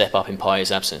be able to step up in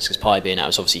Payet's absence, because Payet being out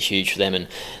is obviously huge for them. And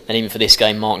even for this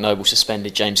game, Mark Noble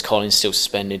suspended, James Collins still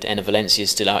suspended, Enner Valencia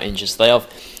is still out injured. So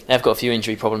they've got a few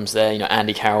injury problems there.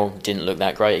 Andy Carroll didn't look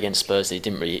that great against Spurs. He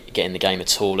didn't really get in the game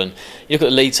at all. And you look at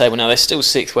the league table now; they're still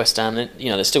sixth. West Ham,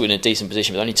 they're still in a decent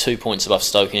position, but only 2 points above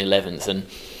Stoke in 11th. And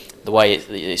the way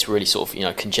it's really sort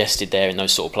of congested there in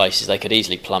those sort of places, they could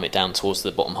easily plummet down towards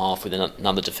the bottom half with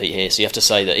another defeat here. So you have to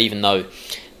say that even though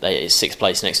it's sixth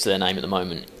place next to their name at the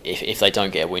moment, if they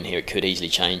don't get a win here, it could easily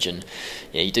change. And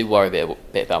you do worry a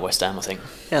bit about West Ham, I think.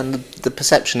 Yeah, and the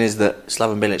perception is that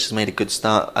Slaven Bilic has made a good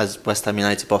start as West Ham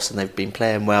United boss, and they've been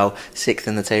playing well. Sixth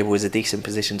in the table is a decent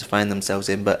position to find themselves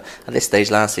in, but at this stage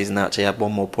last season they actually had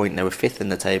one more point. They were fifth in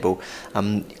the table.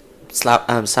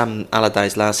 Sam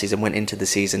Allardyce last season went into the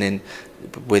season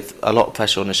with a lot of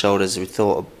pressure on his shoulders. We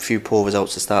thought a few poor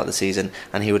results to start the season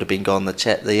and he would have been gone.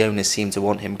 The owners seemed to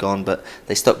want him gone, but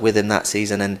they stuck with him that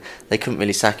season, and they couldn't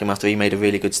really sack him after he made a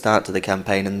really good start to the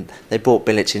campaign, and they brought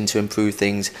Bilic in to improve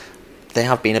things. They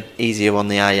have been easier on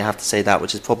the eye, you have to say that,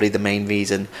 which is probably the main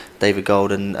reason David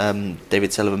Gold and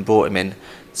David Sullivan brought him in.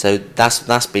 So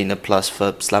that's been a plus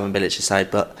for Slaven Bilic's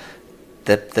side, but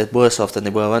they're worse off than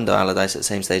they were under Allardyce at the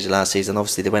same stage of last season.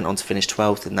 Obviously, they went on to finish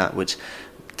 12th in that, which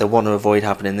they want to avoid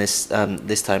happening this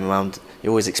time around. You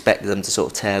always expected them to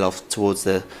sort of tail off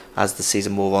as the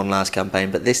season wore on last campaign,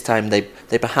 but this time they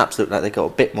perhaps look like they got a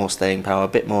bit more staying power, a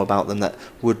bit more about them that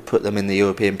would put them in the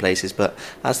European places. But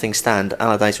as things stand,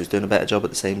 Allardyce was doing a better job at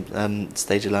the same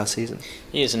stage of last season.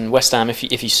 He is, and West Ham, if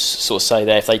you sort of say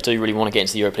there, if they do really want to get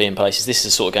into the European places, this is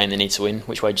the sort of game they need to win.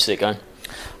 Which way do you see it going?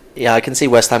 Yeah, I can see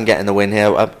West Ham getting the win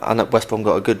here. I know West Brom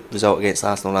got a good result against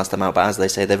Arsenal last time out, but as they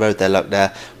say, they rode their luck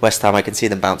there. West Ham, I can see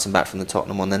them bouncing back from the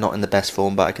Tottenham one. They're not in the best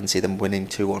form, but I can see them winning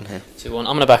 2-1 here. 2-1. I'm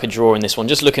going to back a draw in this one.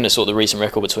 Just looking at sort of the recent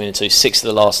record between the two, 6 of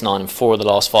the last 9 and 4 of the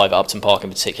last 5 at Upton Park in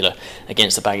particular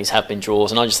against the Baggies have been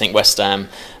draws, and I just think West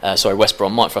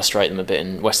Brom might frustrate them a bit,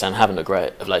 and West Ham haven't looked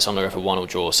great of late, so I'm going to go for 1-1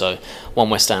 draw. So 1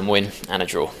 West Ham win and a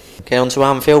draw. Okay, on to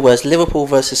Anfield, where it's Liverpool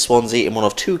versus Swansea in one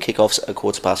of 2 kickoffs at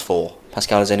 4:15.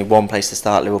 Pascal, there's only one place to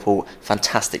start. Liverpool,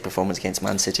 fantastic performance against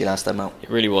Man City last time out. It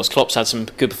really was. Klopp's had some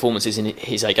good performances in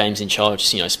his 8 games in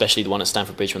charge, especially the one at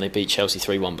Stamford Bridge when they beat Chelsea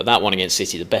 3-1, but that one against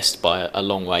City, the best by a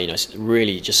long way,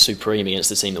 really just supreme against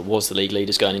the team that was the league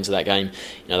leaders going into that game.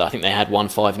 I think they had won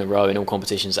 5 in a row in all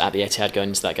competitions at the Etihad going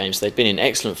into that game, so they'd been in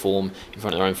excellent form in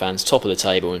front of their own fans, top of the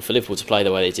table, and for Liverpool to play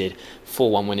the way they did,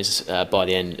 4-1 winners by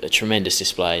the end, a tremendous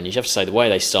display. And you have to say the way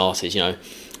they started,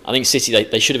 I think City,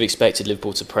 they should have expected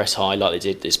Liverpool to press high like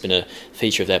they did. It's been a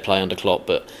feature of their play under Klopp,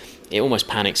 but it almost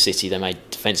panicked City. They made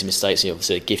defensive mistakes. He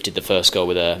obviously gifted the first goal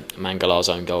with a Mangalar's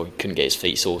own goal. He couldn't get his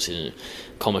feet sorted, and a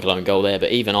comical own goal there.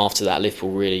 But even after that, Liverpool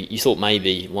really, you thought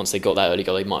maybe once they got that early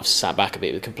goal, they might have sat back a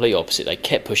bit. The complete opposite. They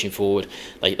kept pushing forward.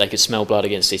 They could smell blood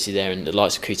against City there, and the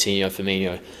likes of Coutinho,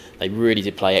 Firmino, they really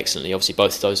did play excellently. Obviously,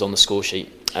 both of those on the score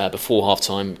sheet. Before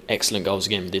half-time, excellent goals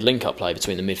again. The link-up play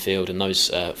between the midfield and those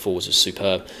forwards was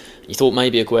superb. You thought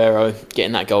maybe Aguero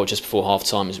getting that goal just before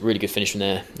half-time was a really good finish from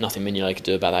there. Nothing Mignolet could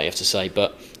do about that, you have to say.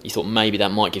 But you thought maybe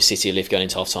that might give City a lift going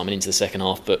into half-time and into the second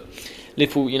half. But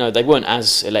Liverpool, they weren't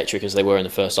as electric as they were in the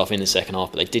first half in the second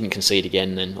half, but they didn't concede again,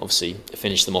 and then obviously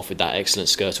finished them off with that excellent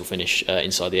Skirtle finish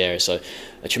inside the area. So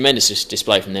a tremendous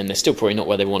display from them. They're still probably not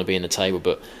where they want to be in the table,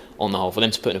 but on the whole, for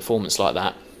them to put in a performance like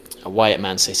that, away at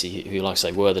Man City, who, like I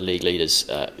say, were the league leaders,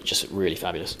 just really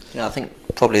fabulous. Yeah, I think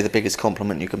probably the biggest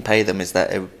compliment you can pay them is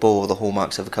that it bore the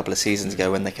hallmarks of a couple of seasons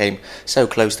ago when they came so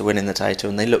close to winning the title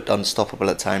and they looked unstoppable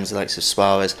at times, the likes of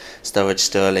Suarez, Sturridge,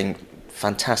 Sterling,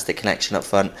 fantastic connection up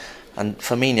front. And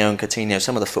Firmino and Coutinho,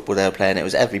 some of the football they were playing, it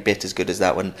was every bit as good as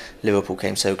that when Liverpool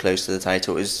came so close to the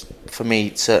title. It was, for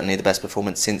me, certainly the best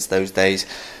performance since those days.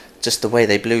 Just the way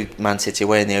they blew Man City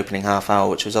away in the opening half hour,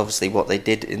 which was obviously what they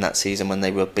did in that season when they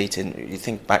were beaten. You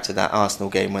think back to that Arsenal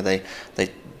game where they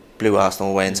blew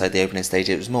Arsenal away inside the opening stage.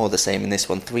 It was more the same in this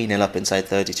one, 3-0 up inside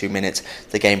 32 minutes.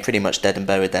 The game pretty much dead and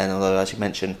buried then, although as you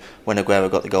mentioned, when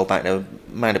Aguero got the goal back, there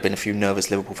might have been a few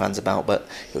nervous Liverpool fans about, but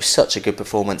it was such a good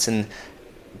performance. And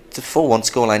the 4-1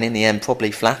 scoreline in the end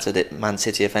probably flattered it, Man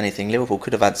City, if anything. Liverpool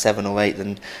could have had 7 or 8,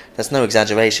 and that's no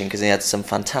exaggeration because they had some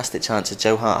fantastic chances.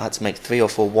 Joe Hart had to make 3 or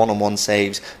 4 one-on-one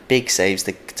saves, big saves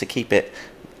to keep it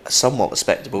somewhat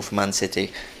respectable for Man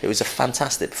City. It was a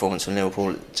fantastic performance from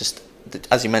Liverpool. Just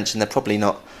as you mentioned, they're probably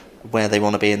not where they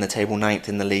want to be in the table, ninth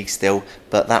in the league still,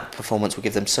 but that performance will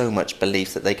give them so much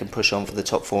belief that they can push on for the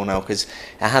top four now, because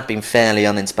it had been fairly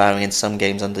uninspiring in some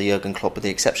games under Jurgen Klopp, with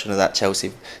the exception of that Chelsea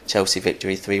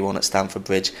victory 3-1 at Stamford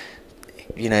Bridge.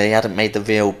 He hadn't made the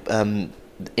real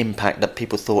impact that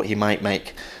people thought he might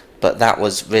make. But that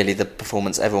was really the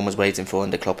performance everyone was waiting for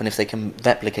under Klopp, and if they can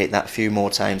replicate that a few more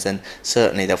times, then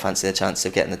certainly they'll fancy their chance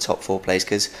of getting the top four place,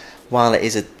 because while it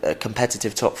is a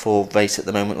competitive top four race at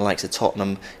the moment, the likes of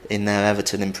Tottenham in there,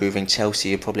 Everton improving, Chelsea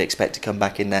you probably expect to come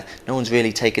back in there. No one's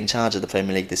really taken charge of the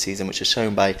Premier League this season, which is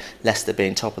shown by Leicester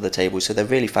being top of the table, so they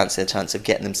really fancy their chance of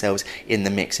getting themselves in the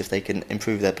mix if they can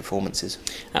improve their performances.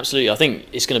 Absolutely, I think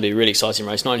it's going to be a really exciting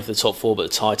race, not only for the top four but the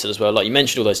title as well. Like you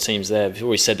mentioned all those teams there, we've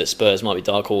already said that Spurs might be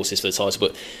dark horses for the title,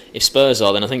 but if Spurs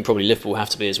are, then I think probably Liverpool have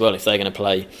to be as well if they're going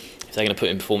to put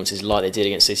in performances like they did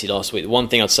against City last week. The one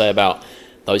thing I'd say about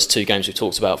those two games we've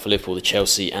talked about for Liverpool, the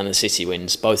Chelsea and the City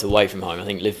wins, both away from home, I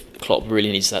think Klopp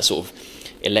really needs that sort of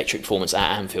electric performance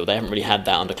at Anfield. They haven't really had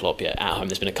that under Klopp yet at home.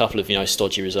 There's been a couple of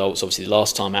stodgy results. Obviously the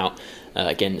last time out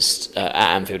against at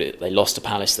Anfield they lost to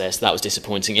Palace there, so that was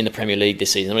disappointing. In the Premier League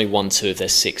this season, only won 2 of their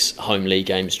 6 home league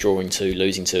games, drawing 2,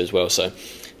 losing 2 as well, so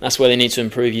that's where they need to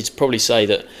improve. You'd probably say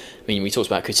that, we talked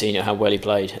about Coutinho, how well he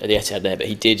played at the Etihad there, but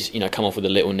he did, come off with a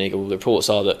little niggle. The reports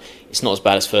are that it's not as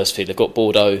bad as first feed. They've got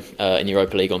Bordeaux in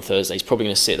Europa League on Thursday. He's probably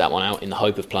going to sit that one out in the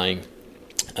hope of playing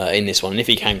in this one. And if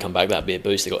he can come back, that'd be a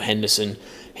boost. They've got Henderson.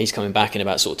 He's coming back in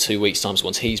about sort of 2 weeks' time. So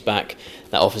once he's back,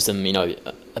 that offers them,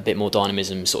 a bit more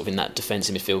dynamism, sort of in that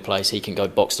defensive midfield place. He can go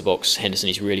box to box. Henderson,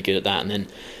 he's really good at that. And then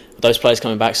those players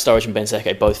coming back, Sturridge and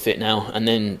Benteke both fit now, and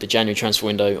then the January transfer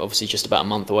window, obviously just about a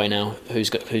month away now. Who's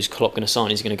Klopp going to sign?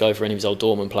 Is he going to go for any of his old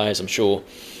Dortmund players? I'm sure,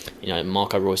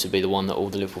 Marco Reus would be the one that all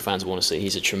the Liverpool fans want to see.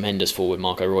 He's a tremendous forward,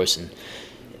 Marco Reus, and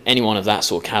anyone of that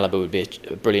sort of calibre would be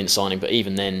a brilliant signing. But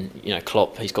even then,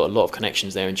 Klopp, he's got a lot of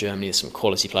connections there in Germany. There's some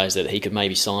quality players there that he could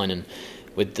maybe sign, and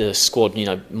with the squad,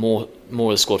 more of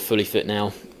the squad fully fit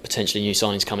now, potentially new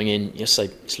signings coming in, yes, so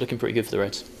it's looking pretty good for the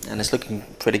Reds. And it's looking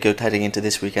pretty good heading into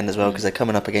this weekend as well, because they're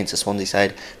coming up against a Swansea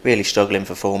side really struggling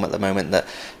for form at the moment. That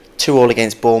 2-2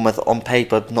 against Bournemouth, on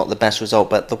paper not the best result,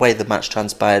 but the way the match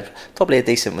transpired, probably a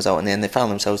decent result in the end. They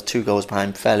found themselves 2 goals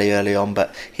behind fairly early on,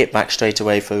 but hit back straight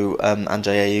away through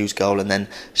Andre Ayew's goal, and then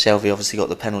Shelvey obviously got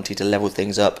the penalty to level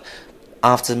things up.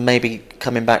 After maybe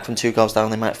coming back from 2 goals down,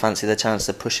 they might fancy their chance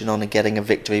of pushing on and getting a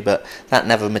victory, but that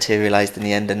never materialised in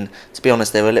the end. And to be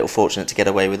honest, they were a little fortunate to get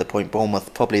away with a point.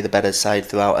 Bournemouth, probably the better side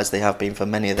throughout, as they have been for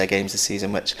many of their games this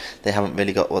season, which they haven't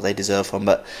really got what they deserve from.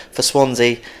 But for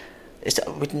Swansea,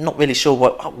 we're not really sure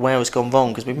where it's gone wrong,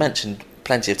 because we mentioned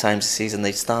plenty of times this season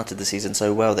they started the season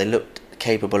so well, they looked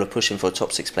capable of pushing for a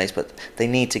top 6 place, but they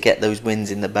need to get those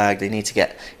wins in the bag. They need to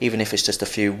get, even if it's just a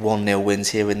few 1-0 wins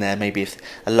here and there, maybe if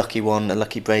a lucky one, a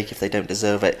lucky break if they don't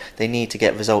deserve it. They need to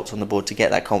get results on the board to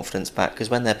get that confidence back, because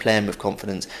when they're playing with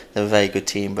confidence, they're a very good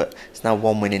team. But it's now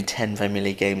 1 win in 10 Premier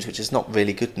League games, which is not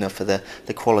really good enough for the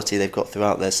quality they've got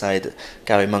throughout their side.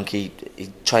 Gary Monk, he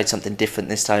tried something different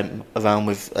this time around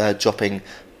with dropping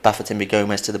Bafétimbi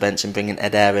Gomez to the bench and bringing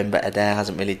Eder in, but Eder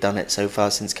hasn't really done it so far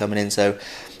since coming in, so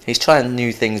he's trying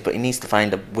new things, but he needs to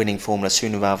find a winning formula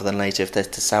sooner rather than later if they're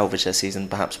to salvage their season,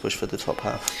 perhaps push for the top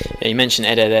half. Yeah, you mentioned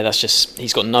Eder there, that's just,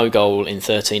 he's got no goal in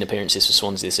 13 appearances for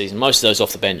Swansea this season. Most of those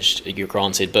off the bench, you're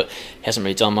granted, but he hasn't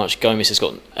really done much. Gomez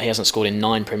he hasn't scored in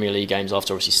 9 Premier League games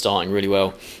after obviously starting really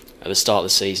well at the start of the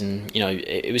season.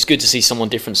 It was good to see someone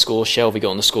different score. Shelvey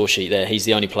got on the score sheet there. He's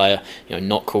the only player,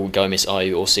 not called Gomez,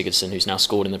 Ayew or Sigurdsson, who's now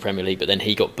scored in the Premier League, but then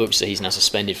he got booked, so he's now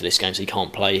suspended for this game, so he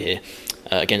can't play here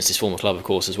against his former club, of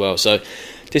course, as well. So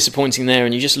disappointing there.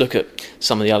 And you just look at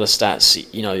some of the other stats,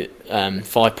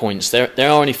 5 points. There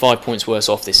are only 5 points worse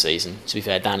off this season, to be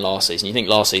fair, than last season. You think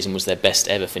last season was their best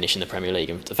ever finish in the Premier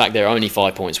League, and the fact they're only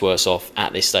 5 points worse off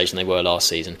at this stage than they were last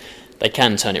season, they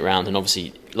can turn it around. And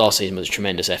obviously last season was a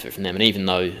tremendous effort from them, and even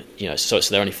though so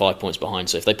they're only 5 points behind,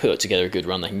 so if they put together a good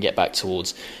run, they can get back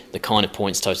towards the kind of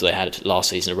points total they had last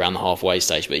season around the halfway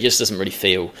stage. But it just doesn't really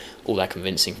feel all that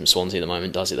convincing from Swansea at the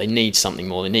moment, does it? They need something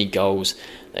more. They need goals.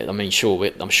 I'm sure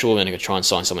they're going to try and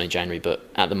sign someone in January, but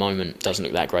at the moment it doesn't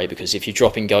look that great, because if you're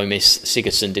dropping Gomez,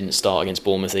 Sigurdsson didn't start against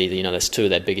Bournemouth either. That's 2 of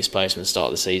their biggest players from the start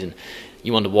of the season.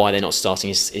 You wonder why they're not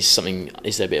starting.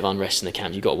 Is there a bit of unrest in the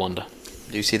camp? You've got to wonder.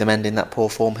 Do you see them ending that poor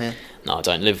form here? No, I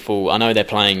don't. Liverpool, I know they've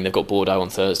got Bordeaux on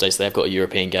Thursday, so they've got a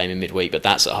European game in midweek, but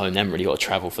that's at home. They haven't really got to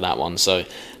travel for that one. So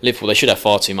Liverpool, they should have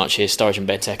far too much here. Sturridge and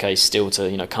Benteke still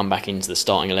to come back into the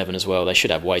starting 11 as well. They should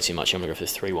have way too much. I'm going to go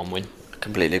for the 3-1 win.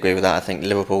 completely agree with that. I think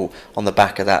Liverpool, on the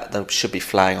back of that, they should be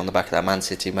flying on the back of that Man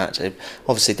City match. It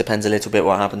obviously depends a little bit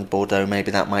what happens. Bordeaux,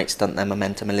 maybe that might stunt their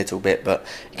momentum a little bit, but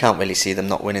you can't really see them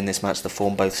not winning this match. The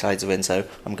form both sides are in, so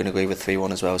I'm going to agree with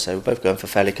 3-1 as well. So we're both going for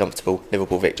fairly comfortable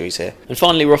Liverpool victories here. And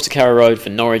finally, we're off to Carrow Road for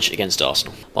Norwich against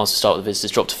Arsenal. Once to start with the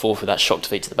visitors, dropped to 4th with that shock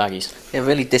defeat to the Baggies. Yeah,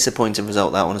 really disappointing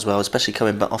result that one as well, especially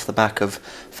coming off the back of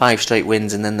 5 straight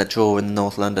wins and then the draw in the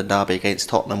North London derby against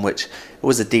Tottenham, which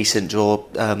was a decent draw.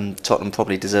 Tottenham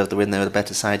probably deserved the win. They were the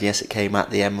better side. Yes, it came at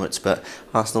the Emirates, but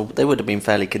Arsenal, they would have been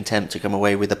fairly content to come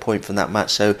away with a point from that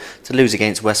match. So to lose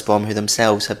against West Brom, who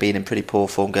themselves have been in pretty poor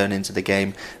form going into the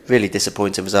game, really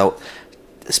disappointing result.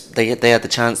 They had the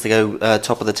chance to go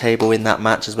top of the table in that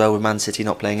match as well, with Man City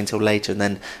not playing until later, and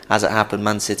then as it happened,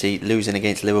 Man City losing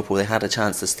against Liverpool, they had a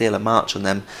chance to steal a march on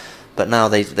them, but now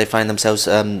they find themselves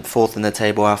 4th in the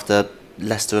table after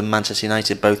Leicester and Manchester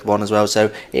United both won as well.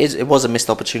 So it was a missed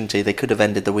opportunity. They could have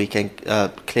ended the weekend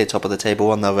clear top of the table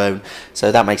on their own,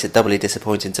 so that makes it doubly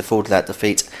disappointing to fall to that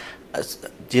defeat.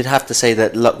 You'd have to say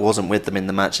that luck wasn't with them in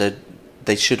the match.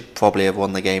 They should probably have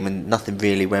won the game, and nothing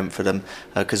really went for them,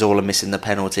 because all of missing the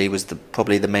penalty was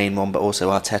probably the main one, but also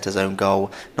Arteta's own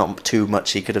goal. Not too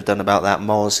much he could have done about that.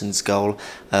 Morrison's goal,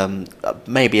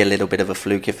 maybe a little bit of a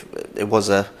fluke. If it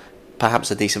was perhaps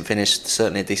a decent finish,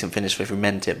 certainly a decent finish if he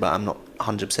meant it, but I'm not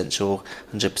 100% sure,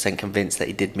 100% convinced that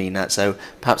he did mean that, so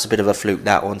perhaps a bit of a fluke,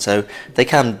 that one. So they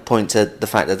can point to the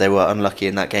fact that they were unlucky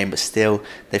in that game, but still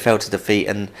they fell to defeat,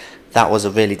 and that was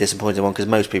a really disappointing one, because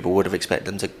most people would have expected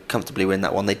them to comfortably win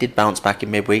that one. They did bounce back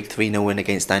in midweek, 3-0 win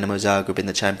against Dynamo Zagreb in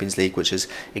the Champions League, which is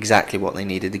exactly what they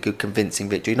needed, a good convincing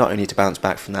victory, not only to bounce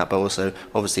back from that, but also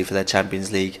obviously for their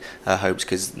Champions League hopes,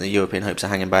 because the European hopes are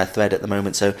hanging by a thread at the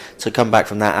moment. So to come back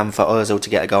from that, and for Ozil to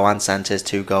get a goal and Sanchez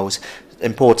 2 goals,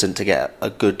 important to get a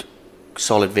good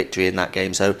solid victory in that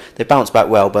game. So they bounced back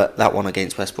well, but that one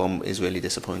against West Brom is really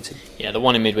disappointing. Yeah, the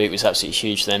one in midweek was absolutely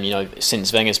huge for them.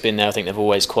 Since Wenger's been there, I think they've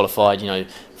always qualified,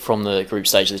 from the group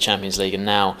stage of the Champions League, and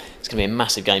now it's going to be a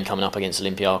massive game coming up against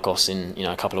Olympiacos in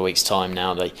a couple of weeks' time.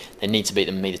 Now they need to beat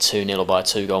them either 2-0 or by a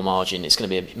 2-goal margin. It's going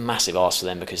to be a massive ask for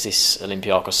them, because this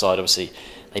Olympiacos side, obviously,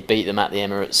 they beat them at the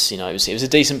Emirates. It was a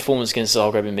decent performance against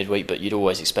Zagreb in midweek, but you'd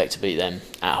always expect to beat them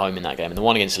at home in that game. And the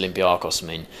one against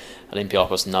Olympiacos,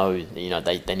 Olympiacos know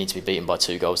they need to be beaten by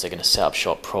 2 goals. They're going to set up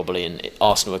shop probably, and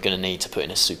Arsenal are going to need to put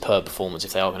in a superb performance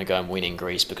if they are going to go and win in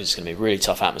Greece, because it's going to be a really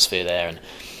tough atmosphere there, and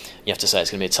you have to say it's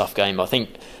going to be a tough game. But I think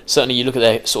certainly you look at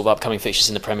their sort of upcoming fixtures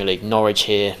in the Premier League. Norwich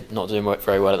here, not doing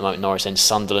very well at the moment. Norwich, then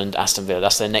Sunderland, Aston Villa.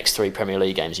 That's their next 3 Premier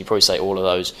League games. You probably say all of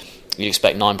those, you'd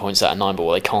expect 9 points out of 9, but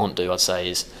what they can't do, I'd say,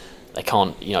 is they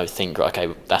can't, think,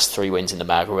 okay, that's 3 wins in the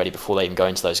bag already before they even go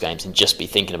into those games, and just be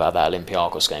thinking about that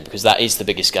Olympiacos game, because that is the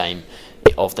biggest game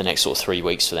of the next sort of 3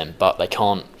 weeks for them. But they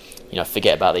can't,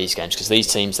 forget about these games, because these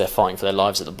teams, they're fighting for their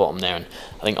lives at the bottom there, and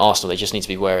I think Arsenal, they just need to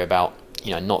be wary about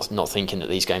not thinking that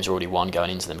these games are already won going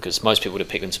into them, because most people would have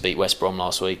picked them to beat West Brom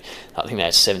last week. I think they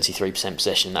had 73%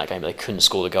 possession in that game, but they couldn't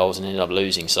score the goals and ended up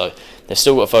losing. So they've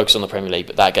still got to focus on the Premier League,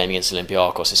 but that game against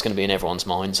Olympiacos is going to be in everyone's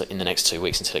minds in the next 2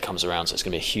 weeks until it comes around, so it's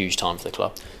going to be a huge time for the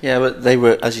club. Yeah, but they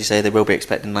were, as you say, they will be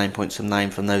expecting 9 points from 9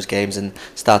 from those games, and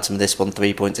starting with this one,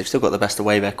 3 points. They've still got the best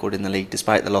away record in the league,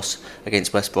 despite the loss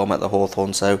against West Brom at the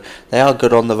Hawthorn, so they are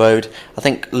good on the road. I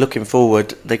think looking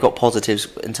forward, they've got positives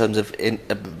in terms of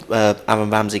Aaron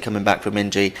Ramsey coming back from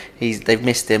injury. They've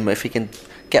missed him, but if he can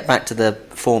get back to the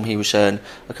form he was showing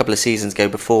a couple of seasons ago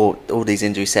before all these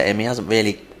injuries set him, he hasn't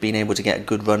really been able to get a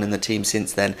good run in the team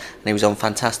since then, and he was on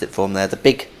fantastic form there. The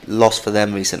big loss for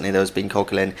them recently, though, has been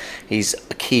Coquelin. He's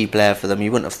a key player for them.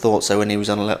 You wouldn't have thought so when he was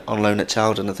on loan at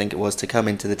Charlton, I think it was, to come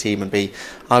into the team and be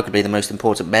arguably the most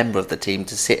important member of the team,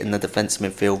 to sit in the defensive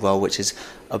midfield role, which is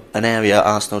an area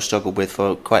Arsenal struggled with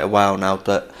for quite a while now,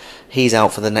 but he's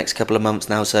out for the next couple of months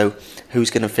now, so who's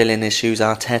going to fill in his shoes?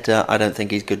 Arteta, I don't think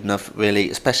he's good enough,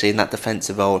 really, especially in that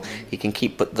defensive role. He can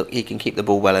keep the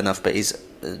ball well enough, but he's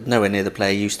nowhere near the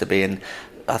player he used to be, and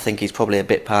I think he's probably a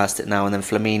bit past it now. And then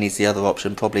Flamini's the other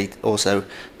option, probably also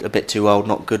a bit too old,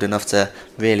 not good enough to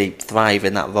really thrive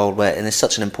in that role, and it's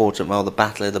such an important role, the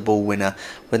battler, the ball winner.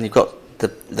 When you've got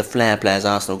the flair players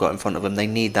Arsenal got in front of them, they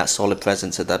need that solid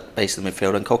presence at that base of the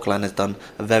midfield, and Coquelin has done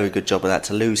a very good job of that.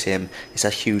 To lose him, it's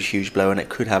a huge blow, and it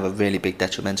could have a really big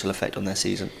detrimental effect on their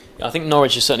season. I think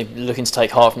Norwich is certainly looking to take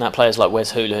heart from that. Players like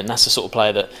Wes Hoolahan, that's the sort of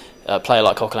player that player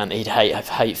like Coquelin that he'd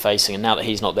hate facing, and now that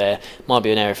he's not there, might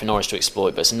be an area for Norwich to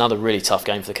exploit. But it's another really tough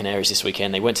game for the Canaries this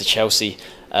weekend. They went to Chelsea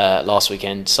last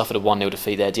weekend, suffered a 1-0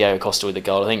 defeat there. Diego Costa with the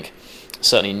goal. I think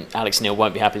certainly Alex Neil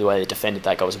won't be happy the way they defended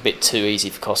that goal. It was a bit too easy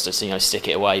for Costa to stick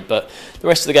it away. But the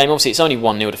rest of the game, obviously, it's only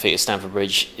 1-0 defeat at Stamford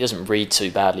Bridge. It doesn't read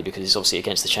too badly because it's obviously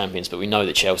against the champions. But we know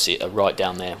that Chelsea are right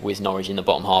down there with Norwich in the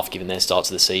bottom half, given their start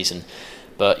to the season.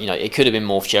 But it could have been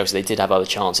more for Chelsea. They did have other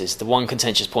chances. The one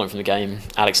contentious point from the game,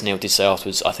 Alex Neil did say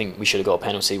afterwards, I think we should have got a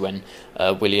penalty when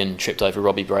Willian tripped over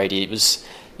Robbie Brady.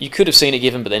 You could have seen it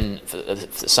given, but then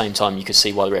at the same time you could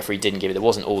see why the referee didn't give it. There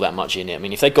wasn't all that much in it. I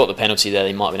mean, if they got the penalty there,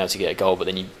 they might have been able to get a goal, but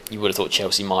then you would have thought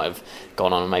Chelsea might have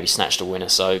gone on and maybe snatched a winner.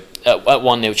 So at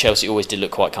 1-0, Chelsea always did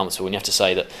look quite comfortable, and you have to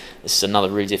say that this is another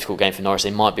really difficult game for Norwich.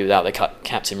 They might be without their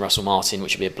captain Russell Martin,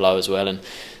 which would be a blow as well, and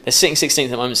they're sitting 16th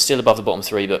at the moment, still above the bottom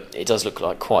three, but it does look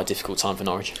like quite a difficult time for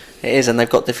Norwich. It is, and they've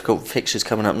got difficult fixtures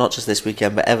coming up, not just this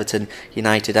weekend, but Everton,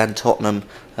 United and Tottenham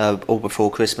all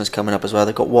before Christmas coming up as well.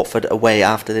 They've got Watford away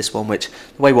after this one, which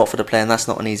the way Watford are playing, that's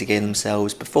not an easy game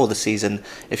themselves. Before the season,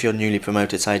 if you're a newly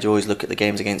promoted side, you always look at the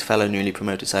games against fellow newly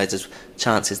promoted sides as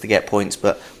chances to get points,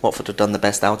 but Watford have done the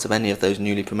best out of any of those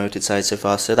newly promoted sides so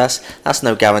far, so that's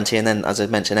no guarantee. And then, as I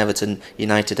mentioned, Everton,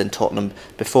 United and Tottenham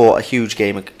before a huge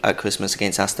game at Christmas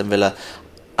against Aston Villa.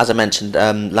 As I mentioned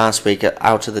last week,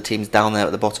 out of the teams down there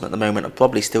at the bottom at the moment, I'd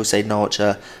probably still say Norwich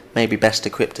are maybe best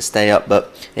equipped to stay up,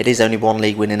 but it is only one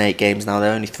league win in 8 games now.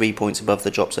 They're only 3 points above the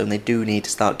drop zone. They do need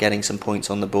to start getting some points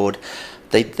on the board.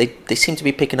 They seem to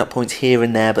be picking up points here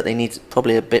and there, but they need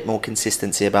probably a bit more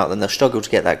consistency about them. They'll struggle to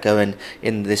get that going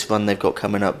in this run they've got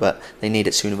coming up, but they need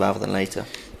it sooner rather than later.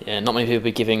 Yeah, not many people will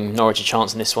be giving Norwich a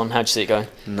chance in this one. How do you see it going?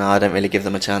 No, I don't really give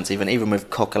them a chance. Even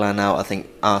with Coquelin out, I think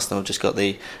Arsenal just got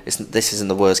this isn't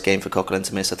the worst game for Coquelin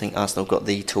to miss. I think Arsenal got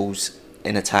the tools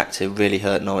in attack to really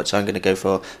hurt Norwich. So I'm going to go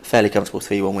for a fairly comfortable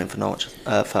 3-1 win for Norwich,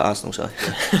 for Arsenal. Sorry.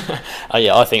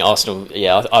 I think Arsenal.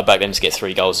 Yeah, I back them to get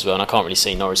 3 goals as well, and I can't really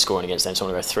see Norwich scoring against them. So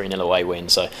I'm going to go 3-0 away win.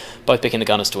 So both picking the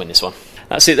Gunners to win this one.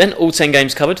 That's it then. All 10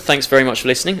 games covered. Thanks very much for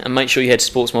listening, and make sure you head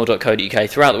to sportsmole.co.uk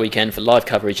throughout the weekend for live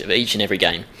coverage of each and every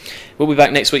game. We'll be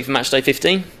back next week for Matchday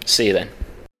 15. See you then.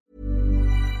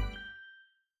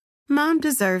 Mom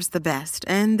deserves the best,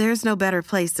 and there's no better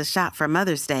place to shop for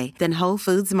Mother's Day than Whole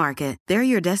Foods Market. They're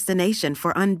your destination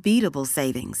for unbeatable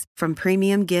savings, from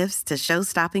premium gifts to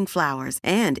show-stopping flowers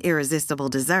and irresistible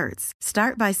desserts.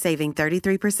 Start by saving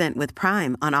 33% with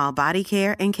Prime on all body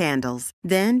care and candles.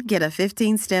 Then get a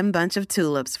 15-stem bunch of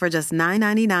tulips for just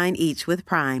 $9.99 each with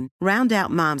Prime. Round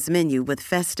out Mom's menu with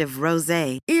festive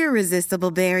rosé,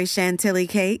 irresistible berry chantilly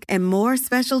cake, and more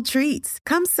special treats.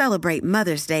 Come celebrate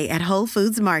Mother's Day at Whole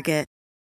Foods Market.